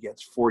Patty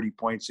gets 40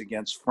 points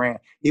against France.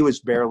 He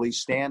was barely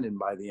standing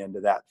by the end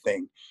of that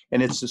thing.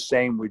 And it's the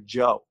same with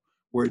Joe,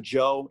 where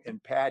Joe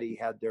and Patty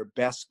had their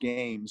best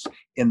games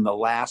in the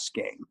last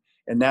game.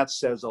 And that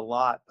says a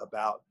lot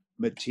about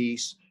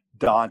Matisse,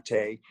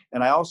 Dante.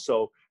 And I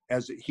also,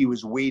 as he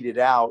was weeded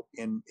out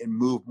and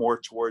moved more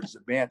towards the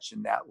bench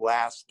in that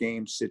last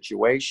game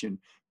situation,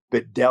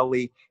 but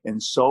Delly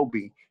and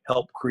Sobey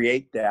helped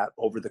create that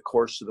over the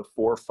course of the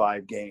 4 or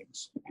 5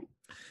 games.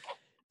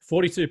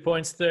 42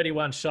 points,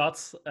 31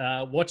 shots.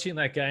 Watching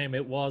that game,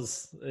 it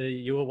was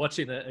you were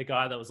watching a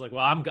guy that was like,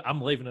 well,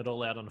 I'm leaving it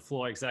all out on the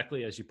floor,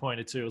 exactly as you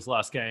pointed to his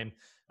last game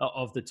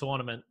of the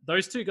tournament.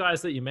 Those two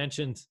guys that you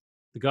mentioned,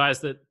 the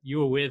guys that you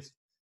were with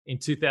in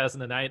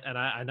 2008, and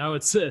I know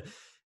it's a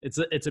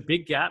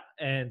big gap,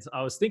 and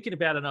I was thinking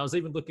about it, and I was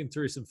even looking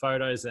through some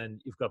photos,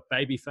 and you've got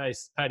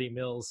babyface Patty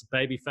Mills,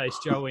 babyface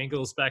Joe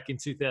Ingles back in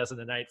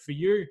 2008. For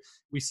you,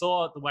 we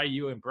saw the way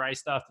you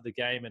embraced after the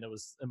game, and it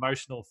was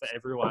emotional for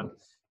everyone.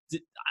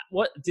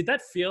 Did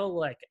that feel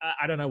like,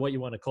 I don't know what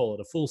you want to call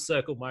it, a full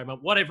circle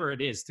moment, whatever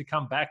it is, to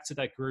come back to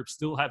that group,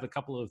 still have a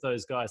couple of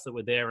those guys that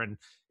were there and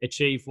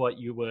achieve what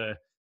you were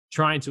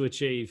trying to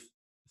achieve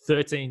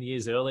 13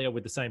 years earlier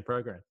with the same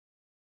program?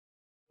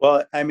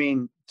 Well, I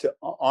mean,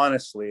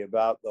 honestly,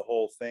 about the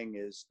whole thing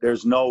is,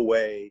 there's no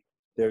way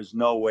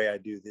I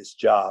do this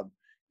job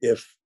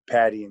if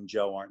Patty and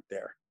Joe aren't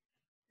there.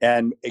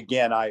 And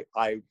again, I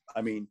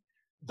mean,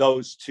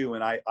 those two,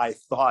 and I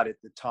thought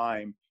at the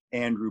time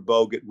Andrew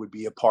Bogut would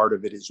be a part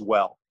of it as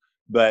well,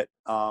 but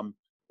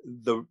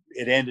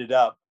it ended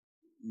up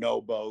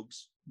no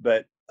Bogues,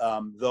 but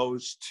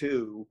those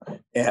two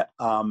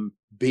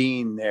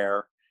being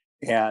there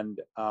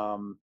and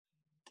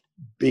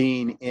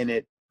being in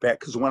it.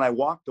 Because when I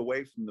walked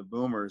away from the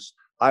Boomers,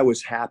 I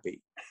was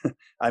happy.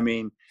 I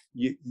mean,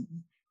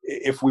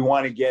 if we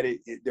want to get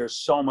it, there's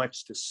so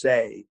much to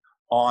say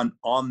on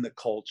the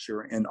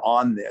culture and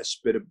on this.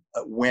 But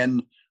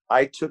when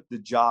I took the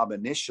job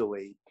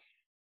initially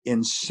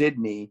in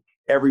Sydney,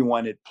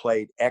 everyone had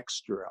played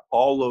extra.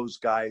 All those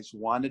guys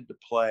wanted to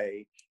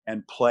play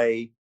and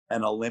play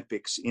an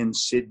Olympics in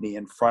Sydney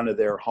in front of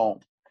their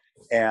home.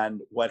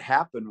 And what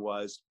happened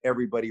was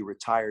everybody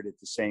retired at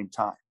the same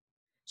time.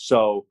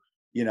 So,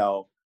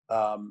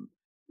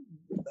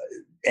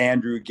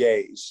 Andrew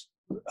Gaze,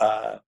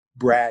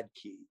 Brad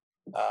Key,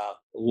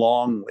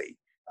 Longley,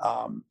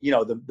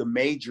 the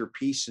major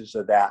pieces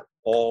of that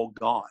all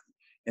gone.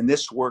 And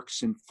this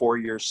works in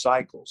 4-year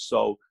cycles.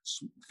 So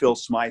Phil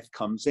Smythe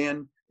comes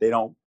in, they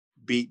don't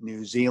beat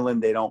New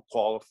Zealand, they don't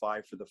qualify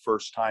for the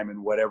first time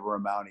in whatever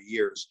amount of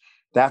years.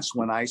 That's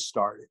when I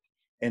started.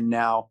 And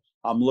now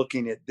I'm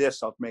looking at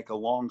this. I'll make a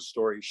long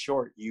story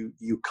short.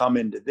 You come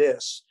into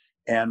this,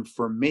 and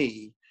for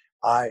me,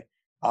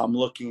 I'm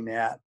looking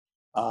at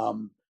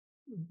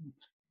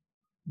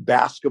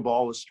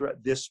basketball.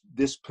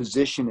 This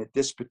position at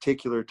this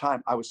particular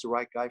time, I was the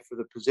right guy for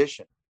the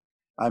position.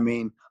 I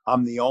mean,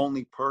 I'm the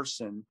only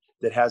person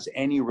that has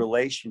any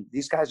relation.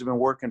 These guys have been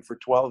working for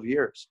 12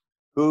 years.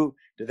 Who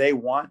do they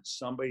want?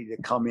 Somebody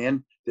to come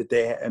in that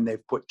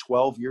they've put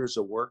 12 years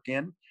of work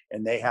in,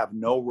 and they have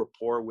no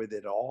rapport with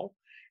it all.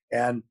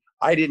 And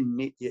I didn't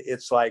need.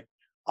 It's like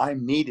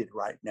I'm needed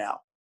right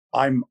now.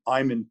 I'm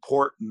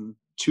important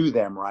to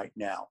them right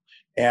now.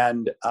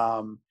 And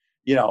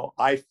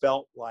I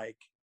felt like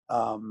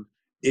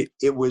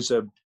it was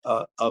a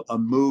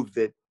move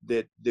that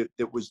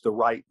was the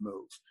right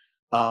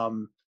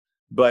move.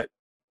 But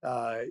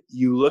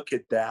you look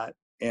at that,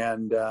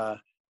 and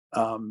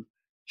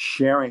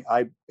sharing,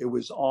 it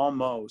was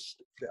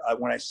almost,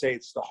 when I say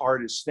it's the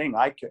hardest thing,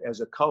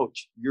 as a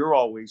coach, you're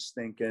always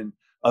thinking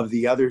of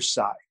the other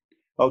side.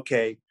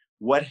 Okay,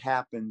 what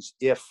happens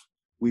if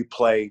we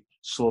play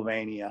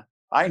Slovenia?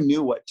 I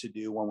knew what to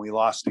do when we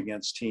lost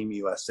against Team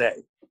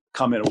USA.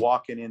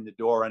 Walking in the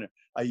door, and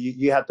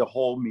you had to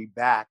hold me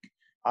back.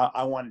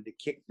 I wanted to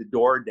kick the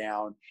door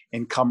down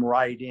and come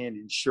right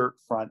in shirt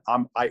front.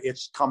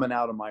 It's coming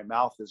out of my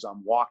mouth as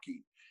I'm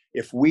walking.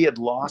 If we had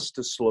lost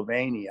to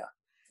Slovenia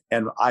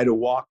and I'd have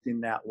walked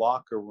in that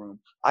locker room,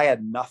 I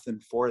had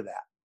nothing for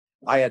that.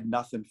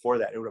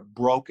 It would have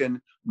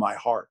broken my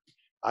heart.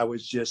 I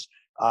was just,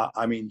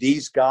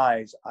 these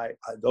guys,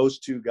 those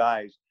two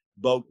guys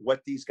boat,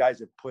 what these guys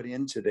have put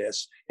into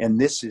this, and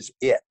this is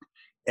it.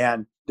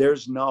 And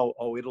there's no,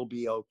 oh, it'll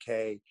be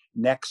okay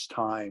next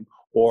time,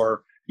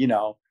 or,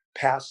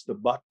 pass the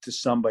buck to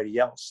somebody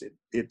else.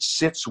 It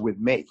sits with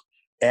me.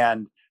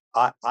 And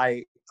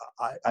I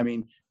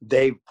mean,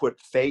 they've put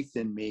faith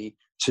in me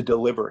to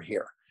deliver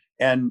here.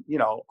 And,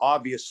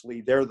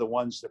 obviously they're the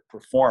ones that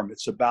perform.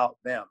 It's about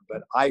them.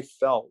 But I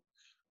felt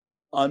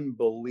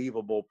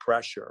unbelievable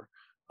pressure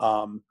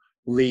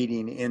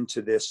leading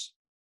into this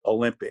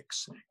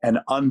Olympics, and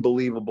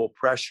unbelievable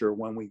pressure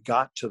when we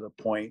got to the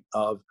point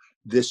of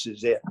this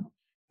is it.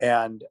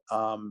 And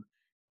on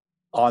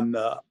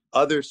the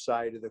other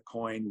side of the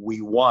coin,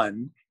 we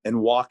won, and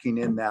walking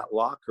in that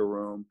locker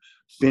room,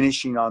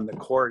 finishing on the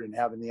court and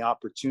having the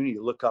opportunity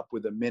to look up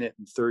with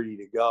 1:30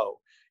 to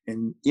go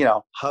and,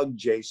 hug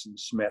Jason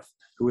Smith,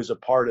 who was a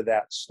part of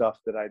that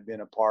stuff that I'd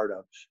been a part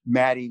of,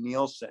 Matty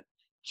Nielsen,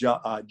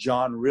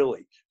 John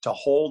Riley, to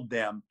hold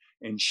them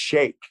and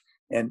shake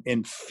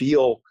and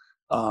feel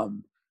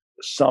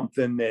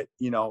something that,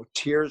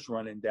 tears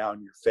running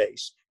down your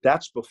face.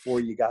 That's before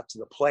you got to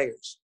the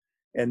players.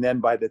 And then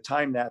by the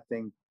time that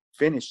thing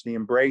finished, the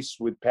embrace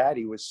with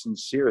Patty was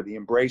sincere. The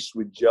embrace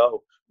with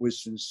Joe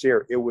was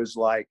sincere. It was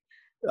like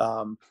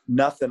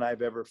nothing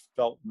I've ever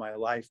felt in my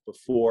life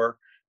before.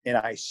 And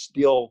I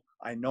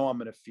know I'm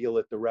going to feel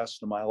it the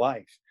rest of my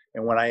life.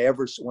 And when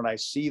I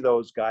see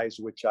those guys,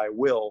 which I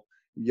will,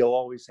 you'll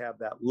always have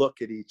that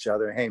look at each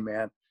other. Hey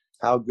man,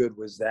 how good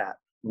was that?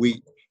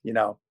 We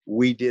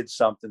did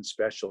something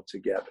special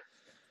together.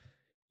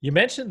 You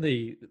mentioned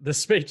the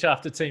speech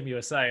after Team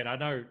USA, and I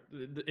know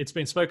it's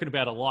been spoken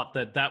about a lot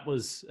that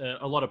was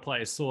a lot of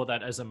players saw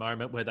that as a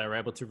moment where they were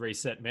able to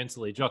reset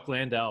mentally. Jock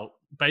Landale,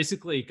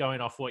 basically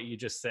going off what you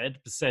just said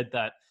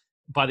that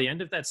by the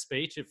end of that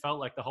speech, it felt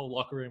like the whole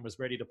locker room was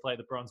ready to play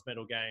the bronze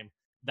medal game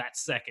that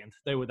second.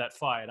 They were that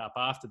fired up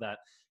after that.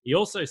 He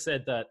also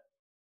said that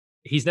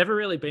he's never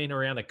really been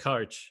around a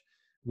coach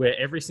where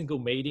every single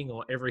meeting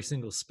or every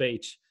single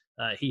speech,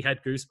 he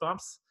had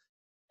goosebumps.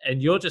 And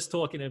you're just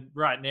talking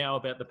right now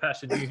about the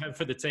passion you have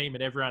for the team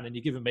and everyone, and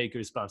you're giving me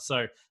goosebumps.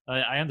 So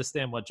I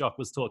understand what Jock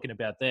was talking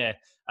about there.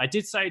 I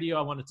did say to you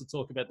I wanted to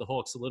talk about the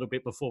Hawks a little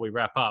bit before we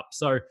wrap up.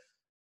 So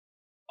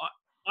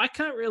I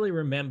can't really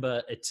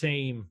remember a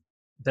team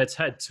that's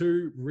had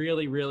two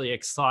really, really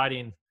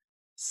exciting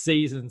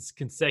seasons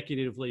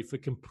consecutively for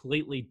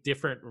completely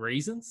different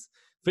reasons.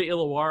 For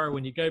Illawarra,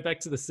 when you go back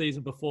to the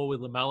season before with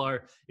LaMelo,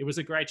 it was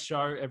a great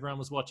show. Everyone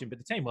was watching, but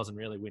the team wasn't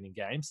really winning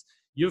games.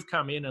 You've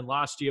come in, and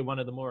last year, one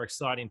of the more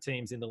exciting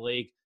teams in the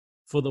league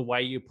for the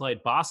way you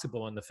played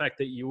basketball and the fact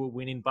that you were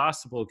winning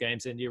basketball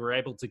games and you were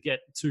able to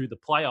get to the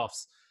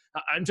playoffs.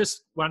 I'm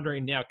just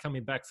wondering now,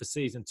 coming back for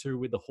season 2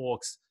 with the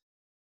Hawks,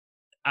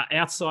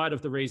 outside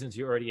of the reasons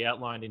you already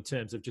outlined in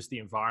terms of just the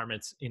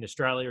environment in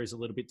Australia is a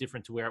little bit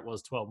different to where it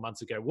was 12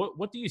 months ago.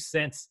 What do you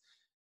sense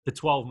the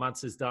 12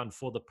 months has done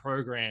for the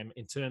program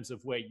in terms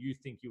of where you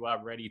think you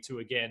are ready to,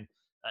 again,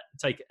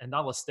 take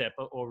another step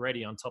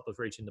already on top of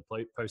reaching the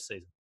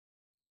postseason?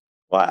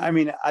 Well, I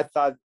mean, I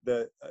thought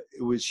that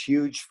it was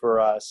huge for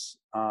us.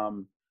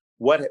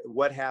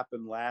 What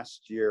happened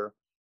last year,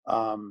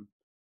 and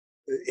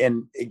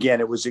again,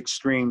 it was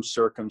extreme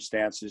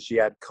circumstances. You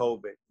had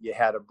COVID. You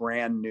had a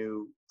brand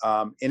new,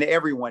 and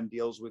everyone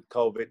deals with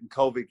COVID. And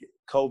COVID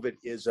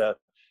is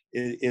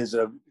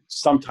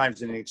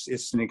sometimes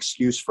it's an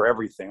excuse for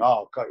everything.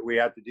 Oh, we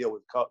have to deal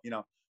with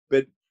COVID,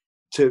 But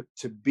to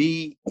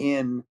be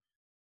in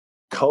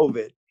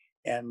COVID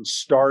and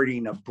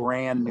starting a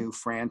brand new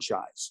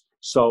franchise,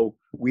 so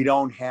we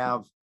don't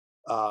have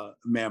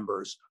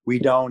members, we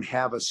don't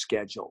have a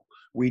schedule,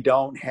 we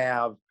don't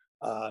have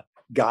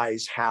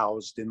guys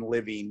housed and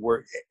living.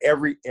 We're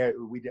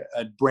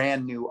a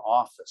brand new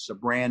office, a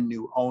brand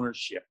new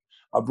ownership,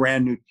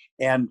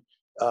 and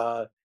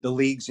the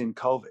league's in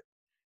COVID.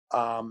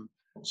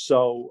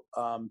 So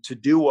to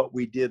do what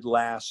we did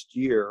last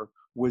year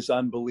was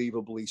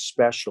unbelievably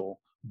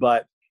special.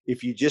 But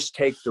if you just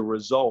take the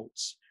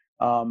results,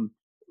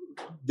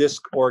 this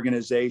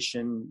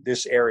organization,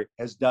 this area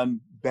has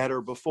done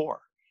better before.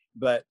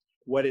 But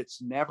what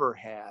it's never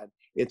had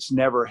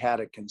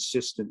a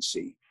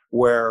consistency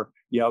where,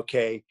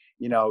 Nick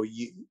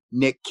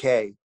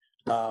Kay,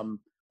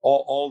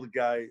 all the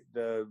guy,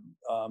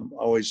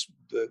 always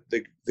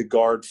the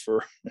guard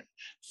for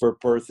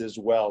Perth as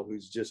well,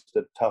 who's just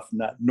a tough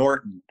nut.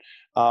 Norton,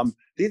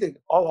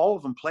 all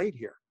of them played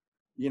here.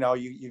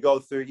 You go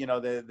through,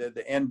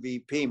 the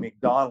MVP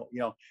McDonald.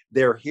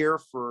 They're here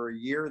for a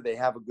year. They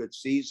have a good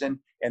season,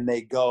 and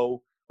they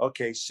go.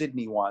 Okay,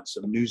 Sydney wants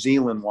them. New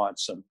Zealand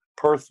wants them.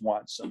 Perth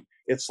wants them.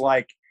 It's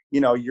like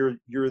you're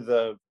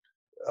the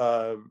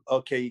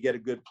okay. You get a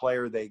good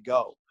player, they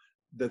go.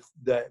 The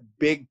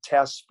big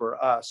test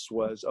for us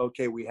was,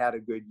 okay, we had a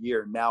good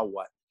year. Now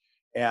what?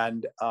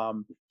 And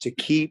to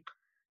keep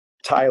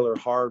Tyler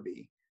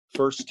Harvey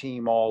first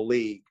team all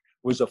league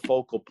was a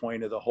focal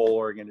point of the whole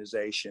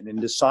organization. And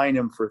to sign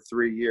him for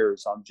 3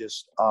 years, I'm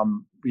just,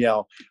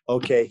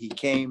 okay, he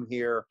came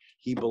here,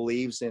 he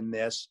believes in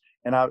this.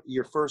 And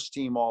your first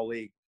team all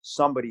league,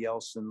 somebody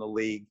else in the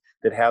league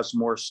that has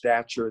more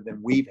stature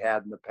than we've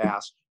had in the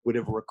past would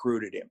have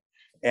recruited him.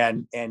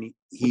 And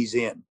he's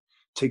in.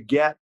 To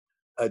get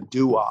a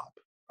Duop,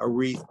 a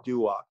Reith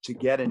Duop, to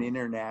get an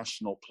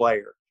international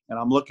player. And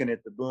I'm looking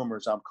at the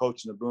Boomers, I'm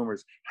coaching the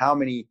Boomers. How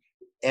many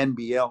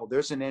NBL,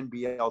 there's an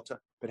NBL,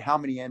 but how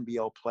many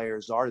NBL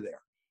players are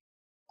there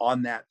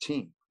on that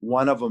team?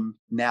 One of them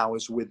now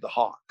is with the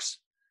Hawks,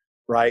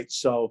 right?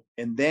 So,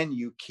 and then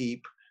you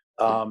keep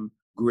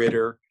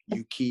Gritter,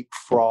 you keep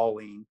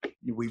Frawling.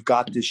 We've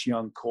got this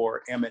young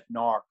core, Emmett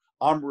Naar.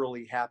 I'm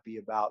really happy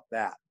about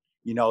that.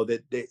 You know,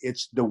 that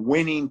it's the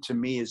winning to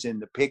me is in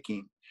the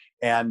picking.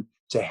 And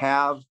to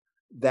have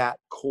that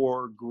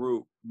core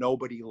group,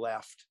 nobody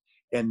left,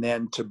 and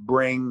then to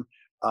bring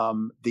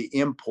the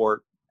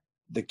import,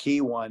 the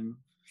key one,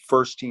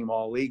 first team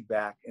all league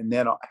back, and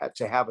then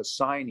to have a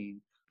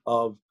signing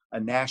of a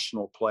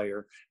national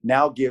player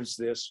now gives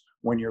this,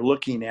 when you're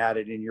looking at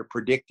it and you're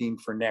predicting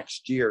for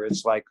next year,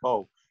 it's like,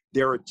 oh,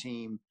 they're a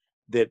team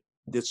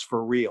that's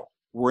for real.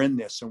 We're in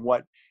this. And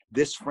what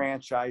this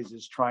franchise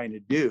is trying to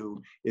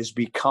do is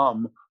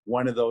become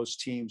one of those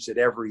teams that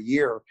every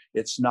year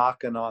it's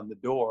knocking on the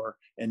door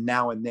and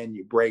now and then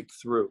you break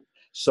through.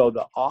 So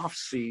the off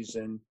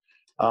season,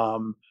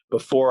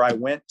 before I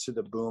went to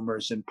the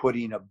Boomers and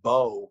putting a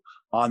bow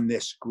on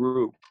this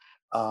group,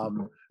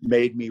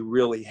 made me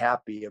really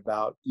happy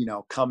about, you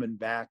know, coming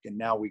back, and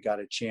now we got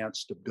a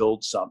chance to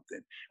build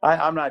something.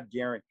 I'm not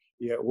guaranteeing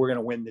we're going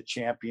to win the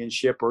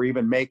championship, or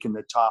even making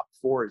the top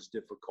four is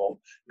difficult,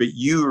 but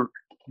you're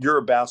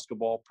a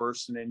basketball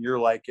person, and you're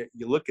like,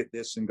 you look at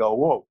this and go,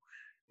 whoa,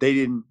 they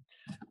didn't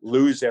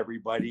lose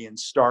everybody and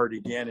start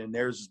again, and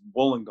there's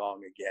Wollongong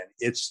again.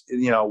 It's,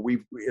 you know,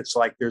 it's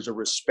like there's a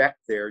respect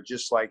there,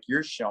 just like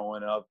you're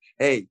showing of,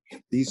 hey,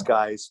 these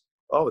guys,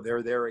 oh,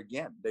 they're there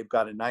again. They've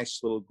got a nice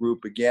little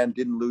group again,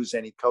 didn't lose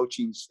any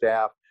coaching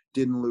staff,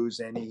 didn't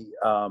lose any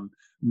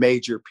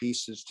major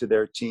pieces to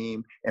their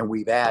team, and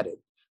we've added.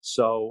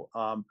 So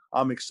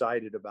I'm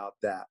excited about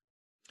that.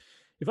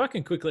 If I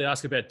can quickly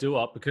ask about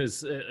Duop,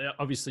 because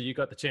obviously you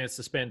got the chance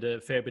to spend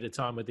a fair bit of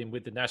time with him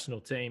with the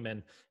national team,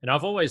 and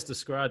I've always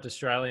described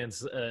Australians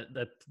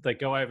that they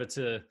go over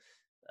to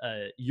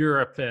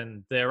Europe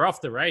and they're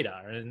off the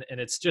radar, and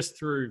it's just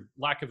through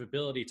lack of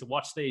ability to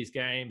watch these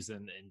games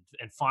and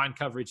find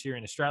coverage here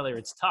in Australia.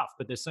 It's tough,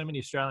 but there's so many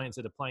Australians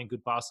that are playing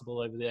good basketball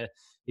over there.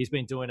 He's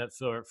been doing it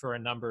for a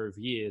number of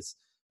years.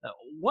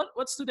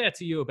 What stood out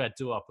to you about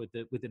Duop with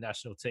the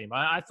national team?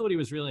 I thought he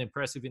was really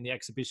impressive in the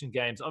exhibition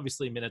games.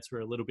 Obviously, minutes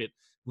were a little bit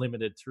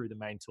limited through the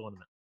main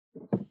tournament.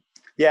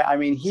 Yeah, I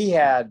mean, he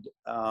had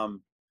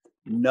when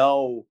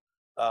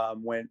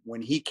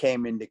he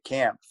came into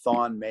camp,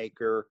 Thon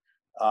Maker,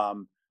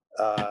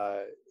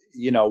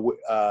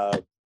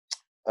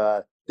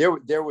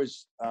 there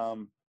was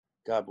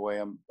God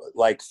boy, I'm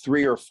like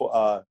 3 or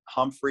 4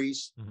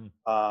 Humphreys.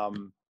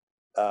 Mm-hmm.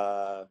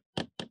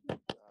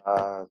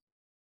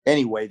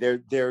 Anyway,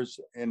 there's,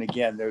 and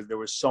again, there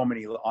was so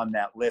many on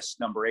that list.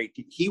 Number 8,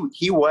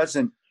 he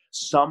wasn't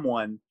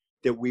someone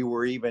that we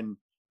were even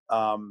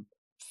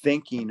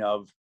thinking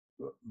of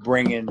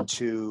bringing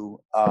to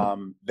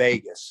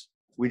Vegas.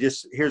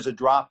 Here's a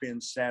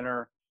drop-in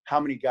center. How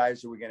many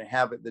guys are we going to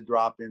have at the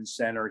drop-in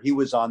center? He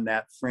was on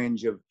that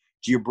fringe of,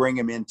 do you bring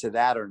him into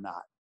that or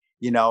not?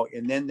 You know,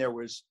 and then there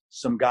was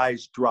some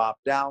guys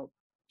dropped out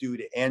due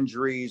to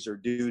injuries or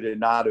due to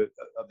not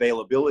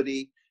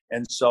availability.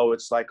 And so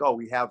it's like, oh,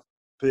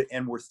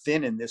 we're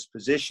thin in this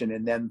position.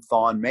 And then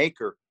Thon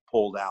Maker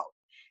pulled out.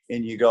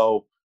 And you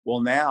go,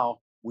 well, now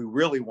we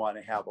really want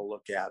to have a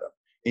look at him.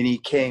 And he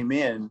came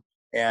in,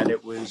 and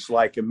it was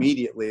like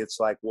immediately,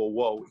 it's like, well,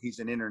 whoa, he's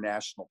an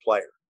international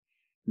player.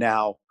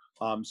 Now,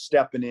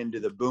 stepping into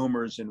the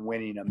Boomers and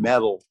winning a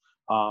medal,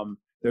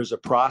 there's a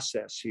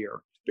process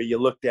here. But you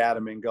looked at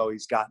him and go,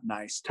 he's got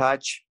nice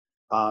touch.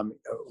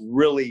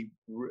 Really,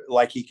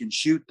 like he can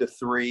shoot the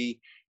 3.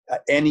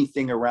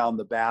 Anything around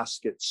the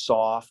basket,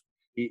 soft.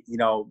 He, you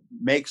know,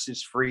 makes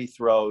his free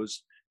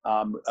throws.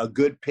 A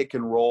good pick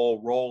and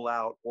roll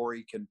out, or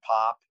he can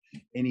pop.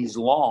 And he's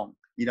long.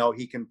 You know,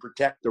 he can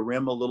protect the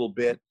rim a little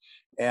bit.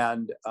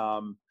 And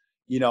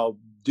you know,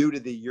 due to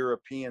the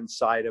European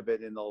side of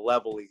it and the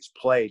level he's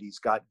played, he's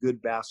got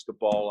good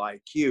basketball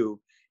IQ.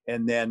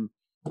 And then,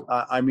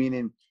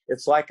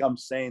 it's like I'm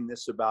saying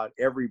this about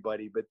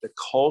everybody, but the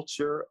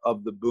culture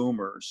of the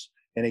Boomers.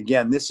 And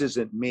again, this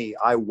isn't me.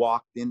 I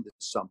walked into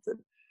something.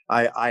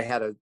 I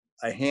had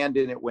a hand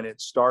in it when it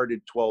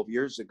started 12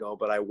 years ago,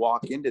 but I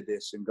walk into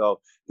this and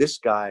go, this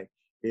guy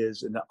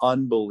is an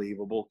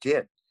unbelievable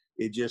kid.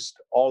 It just,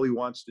 all he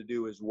wants to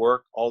do is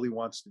work. All he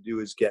wants to do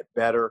is get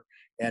better.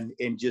 And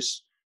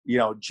just, you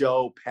know,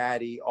 Joe,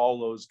 Patty, all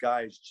those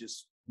guys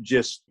just,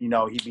 you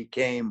know, he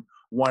became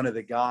one of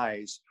the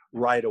guys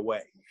right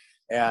away.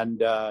 And,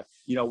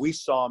 you know, we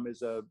saw him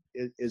as a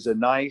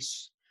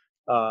nice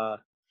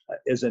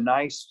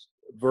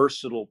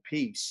versatile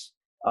piece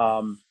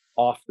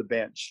off the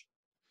bench.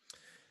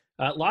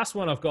 Last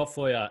one I've got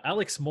for you,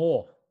 Alex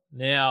Moore.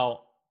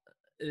 Now,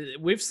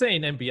 we've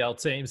seen NBL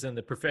teams, and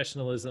the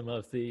professionalism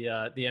of the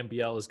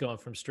NBL has gone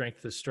from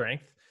strength to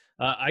strength.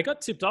 I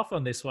got tipped off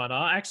on this one.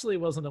 I actually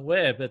wasn't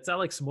aware, but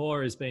Alex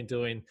Moore has been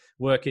doing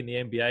work in the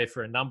NBA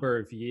for a number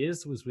of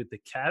years. Was with the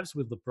Cavs,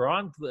 with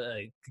LeBron,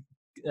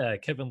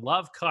 Kevin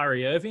Love,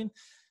 Kyrie Irving.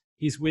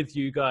 He's with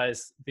you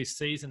guys this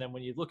season. And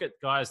when you look at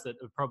guys that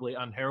are probably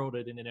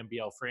unheralded in an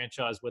NBL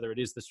franchise, whether it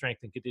is the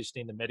strength and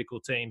conditioning, the medical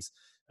teams,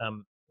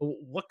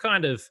 what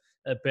kind of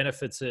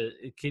benefits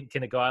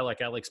can a guy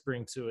like Alex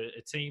bring to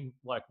a team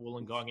like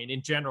Wollongong? And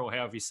in general, how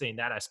have you seen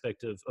that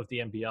aspect of the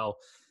NBL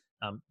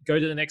go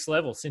to the next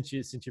level since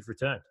you've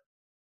returned?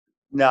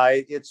 No,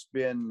 it's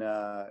been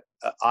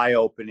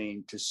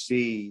eye-opening to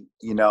see,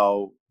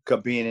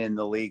 being in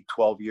the league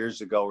 12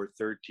 years ago or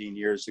 13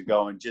 years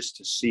ago, and just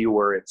to see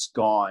where it's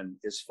gone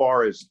as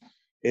far as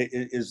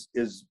it is,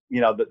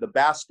 the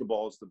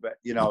basketball is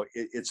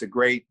it's a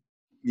great,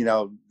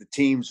 the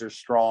teams are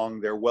strong,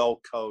 they're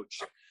well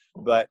coached,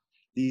 but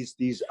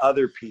these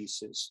other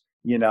pieces,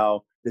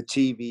 the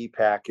TV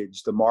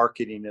package, the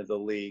marketing of the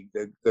league,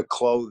 the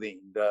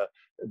clothing, the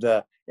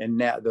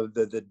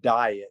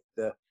diet,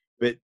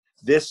 but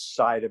this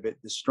side of it,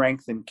 the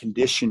strength and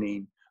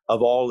conditioning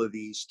of all of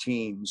these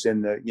teams,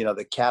 and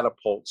the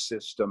catapult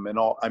system and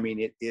all. I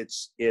mean,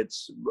 it's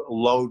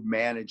load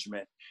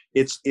management.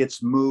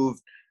 It's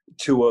moved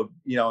to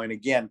and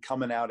again,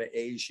 coming out of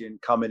Asia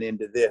and coming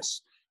into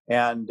this,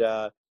 and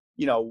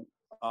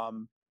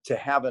to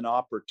have an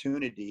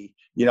opportunity,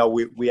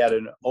 we had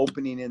an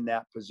opening in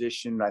that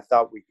position. I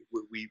thought we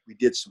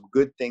did some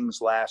good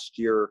things last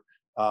year.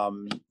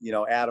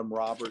 Adam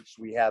Roberts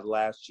we had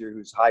last year,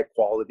 who's high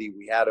quality.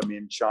 We had him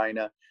in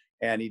China,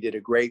 and he did a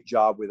great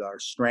job with our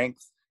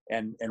strength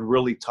and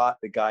really taught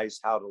the guys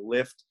how to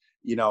lift.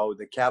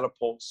 The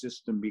catapult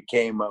system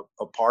became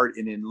a part,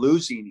 and in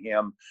losing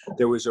him,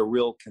 there was a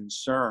real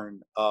concern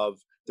of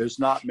there's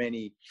not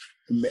many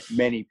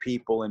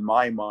people in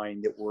my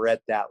mind that were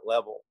at that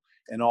level.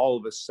 And all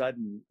of a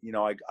sudden,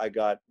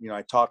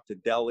 I talked to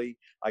Delhi.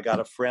 I got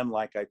a friend,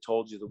 like I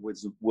told you, that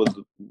was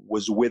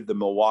with the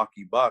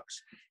Milwaukee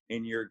Bucks,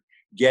 and you're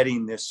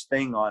getting this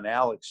thing on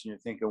Alex, and you're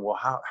thinking, well,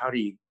 how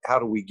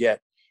do we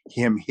get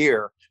him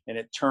here? And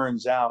it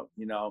turns out,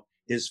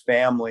 his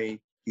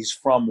family, he's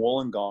from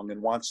Wollongong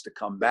and wants to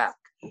come back.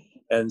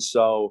 And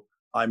so,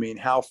 I mean,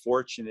 how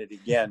fortunate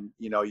again,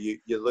 you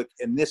look,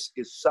 and this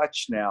is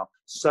such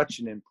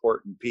an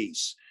important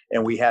piece,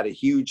 and we had a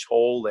huge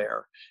hole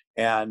there.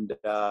 And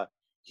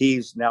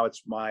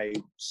it's my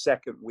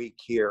second week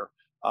here.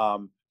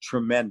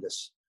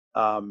 Tremendous,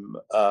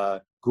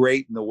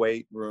 great in the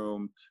weight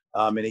room.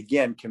 And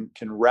again,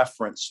 can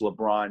reference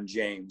LeBron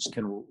James,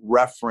 can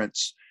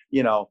reference,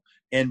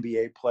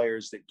 NBA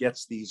players, that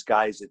gets these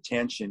guys'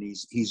 attention.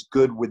 He's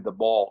good with the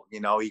ball.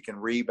 He can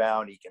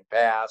rebound, he can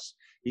pass,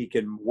 he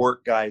can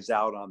work guys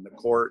out on the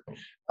court.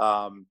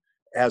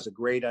 Has a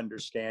great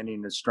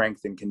understanding of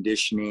strength and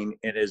conditioning,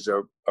 and is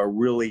a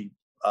really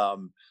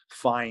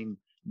fine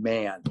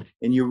man.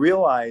 And you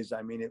realize,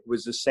 I mean, it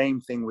was the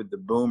same thing with the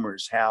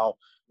Boomers, how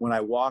when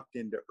I walked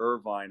into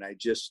Irvine,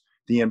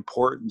 the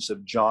importance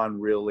of John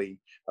Riley,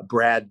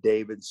 Brad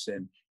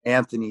Davidson,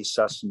 Anthony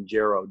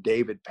Sussinjero,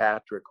 David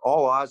Patrick,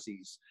 all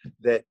Aussies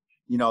that,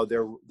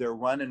 they're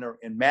running,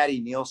 and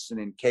Matty Nielsen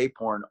and Cape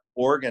Horn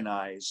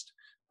organized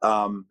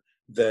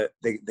the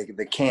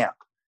camp,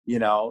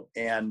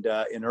 and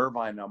in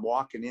Irvine, I'm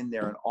walking in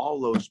there, and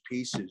all those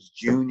pieces,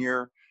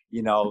 Junior,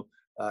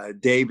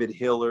 David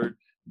Hillard,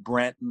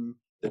 Brenton,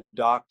 the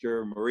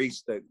doctor,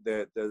 Maurice,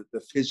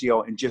 the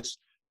physio, and just,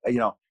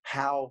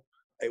 how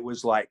it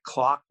was like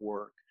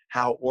clockwork,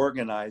 how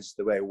organized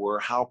they were,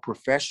 how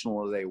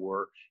professional they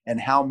were, and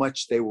how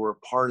much they were a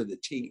part of the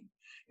team.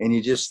 And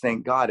you just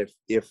think, God,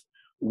 if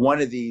one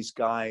of these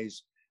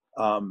guys,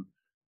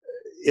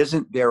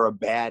 isn't there a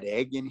bad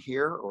egg in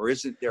here? Or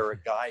isn't there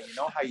a guy,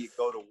 how you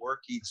go to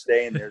work each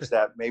day and there's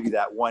maybe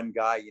that one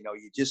guy,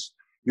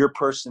 your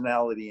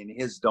personality and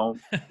his don't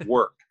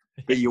work.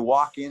 But you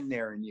walk in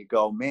there and you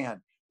go,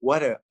 man,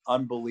 what an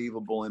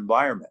unbelievable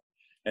environment.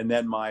 And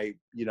then I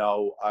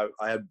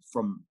had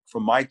from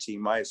my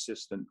team, my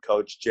assistant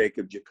coach,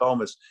 Jacob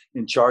Jackomas,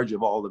 in charge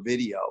of all the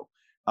video.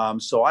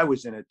 So I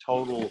was in a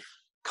total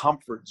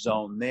comfort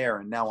zone there.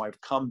 And now I've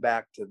come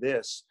back to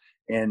this,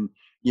 and,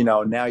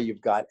 now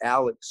you've got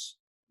Alex,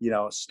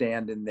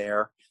 standing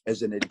there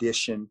as an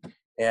addition.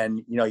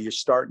 And, you're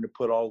starting to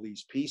put all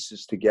these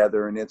pieces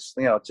together. And it's,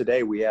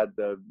 today we had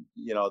the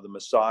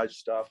massage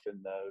stuff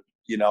and the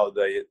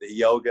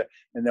yoga,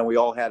 and then we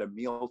all had a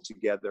meal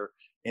together.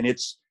 And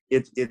it's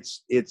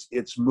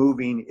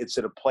moving. It's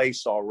at a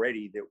place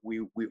already that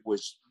we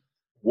was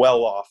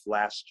well off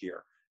last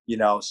year,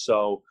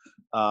 so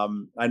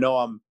I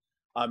know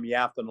I'm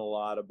yapping a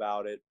lot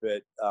about it,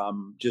 but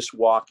just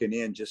walking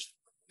in, just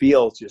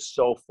feels just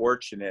so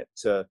fortunate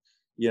to,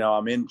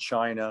 I'm in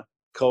China,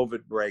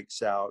 COVID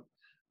breaks out.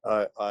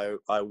 I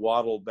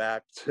waddle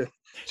back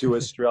to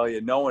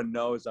Australia. No one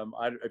knows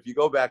if you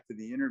go back to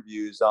the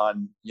interviews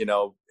on,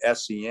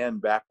 SEN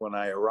back when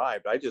I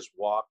arrived, I just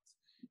walked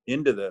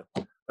into the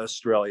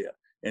Australia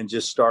and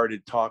just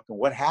started talking,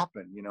 what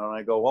happened, and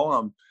I go,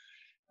 well,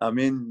 I'm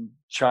in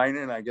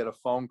China and I get a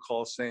phone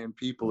call saying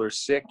people are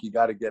sick. You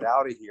got to get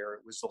out of here.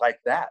 It was like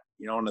that,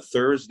 on a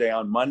Thursday,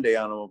 on Monday,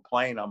 on a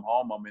plane, I'm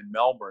home, I'm in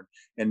Melbourne.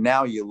 And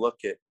now you look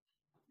at,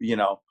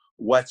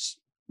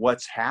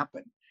 what's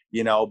happened,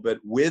 but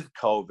with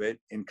COVID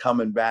and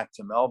coming back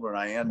to Melbourne,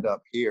 I end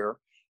up here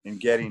and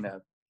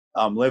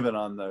I'm living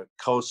on the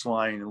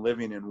coastline and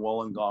living in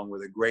Wollongong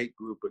with a great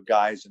group of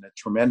guys and a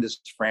tremendous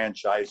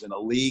franchise and a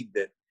league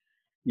that,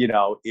 you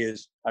want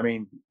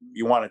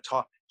to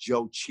talk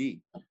Joe Chi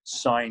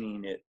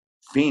signing at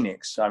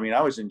Phoenix. I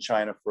was in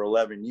China for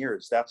 11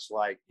 years. That's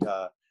like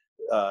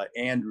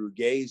Andrew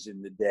Gaze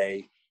in the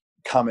day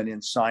coming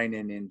and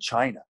signing in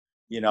China,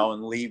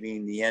 and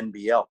leaving the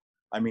NBL.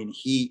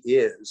 He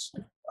is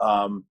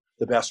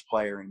the best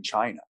player in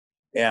China.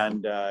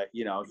 And,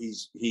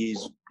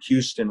 he's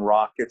Houston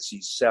Rockets.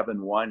 He's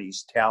 7'1".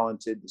 He's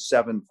talented. The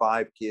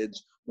 7'5"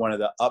 kid's one of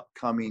the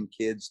upcoming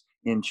kids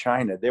in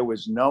China. There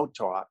was no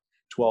talk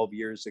 12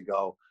 years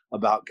ago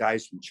about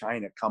guys from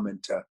China coming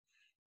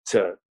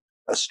to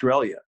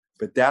Australia,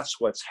 but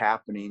that's what's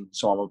happening.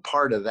 So I'm a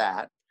part of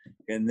that.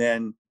 And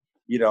then,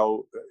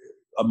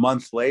 a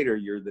month later,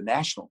 you're the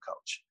national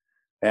coach.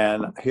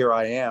 And here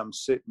I am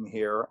sitting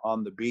here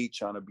on the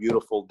beach on a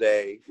beautiful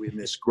day in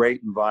this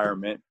great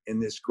environment, in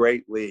this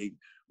great league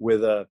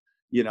with a,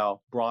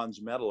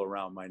 bronze medal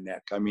around my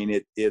neck.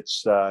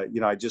 It's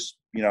I just,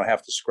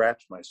 have to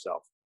scratch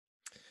myself.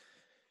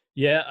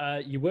 Yeah,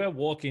 you were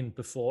walking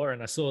before,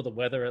 and I saw the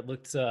weather. It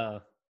looked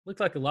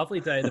like a lovely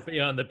day to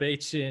be on the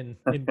beach in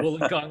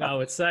Wollongong, I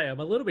would say. I'm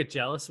a little bit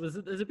jealous. There's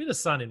a bit of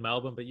sun in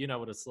Melbourne, but you know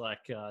what it's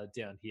like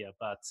down here.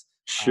 But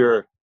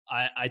sure.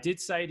 I did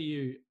say to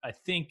you, I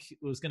think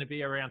it was going to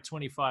be around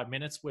 25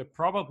 minutes. We're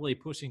probably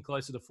pushing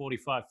closer to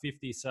 45,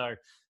 50. So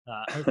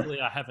hopefully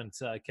I haven't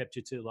kept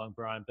you too long,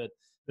 Brian. But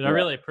I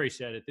really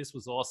appreciate it. This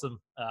was awesome.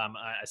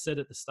 I said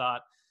at the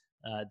start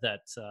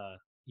that,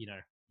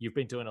 you've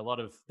been doing a lot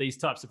of these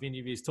types of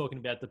interviews talking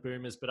about the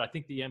Boomers, but I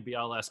think the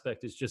NBL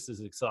aspect is just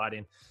as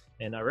exciting.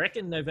 And I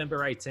reckon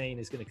November 18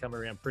 is going to come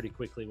around pretty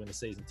quickly when the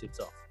season tips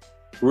off.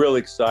 Real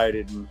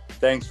excited, and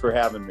thanks for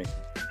having me.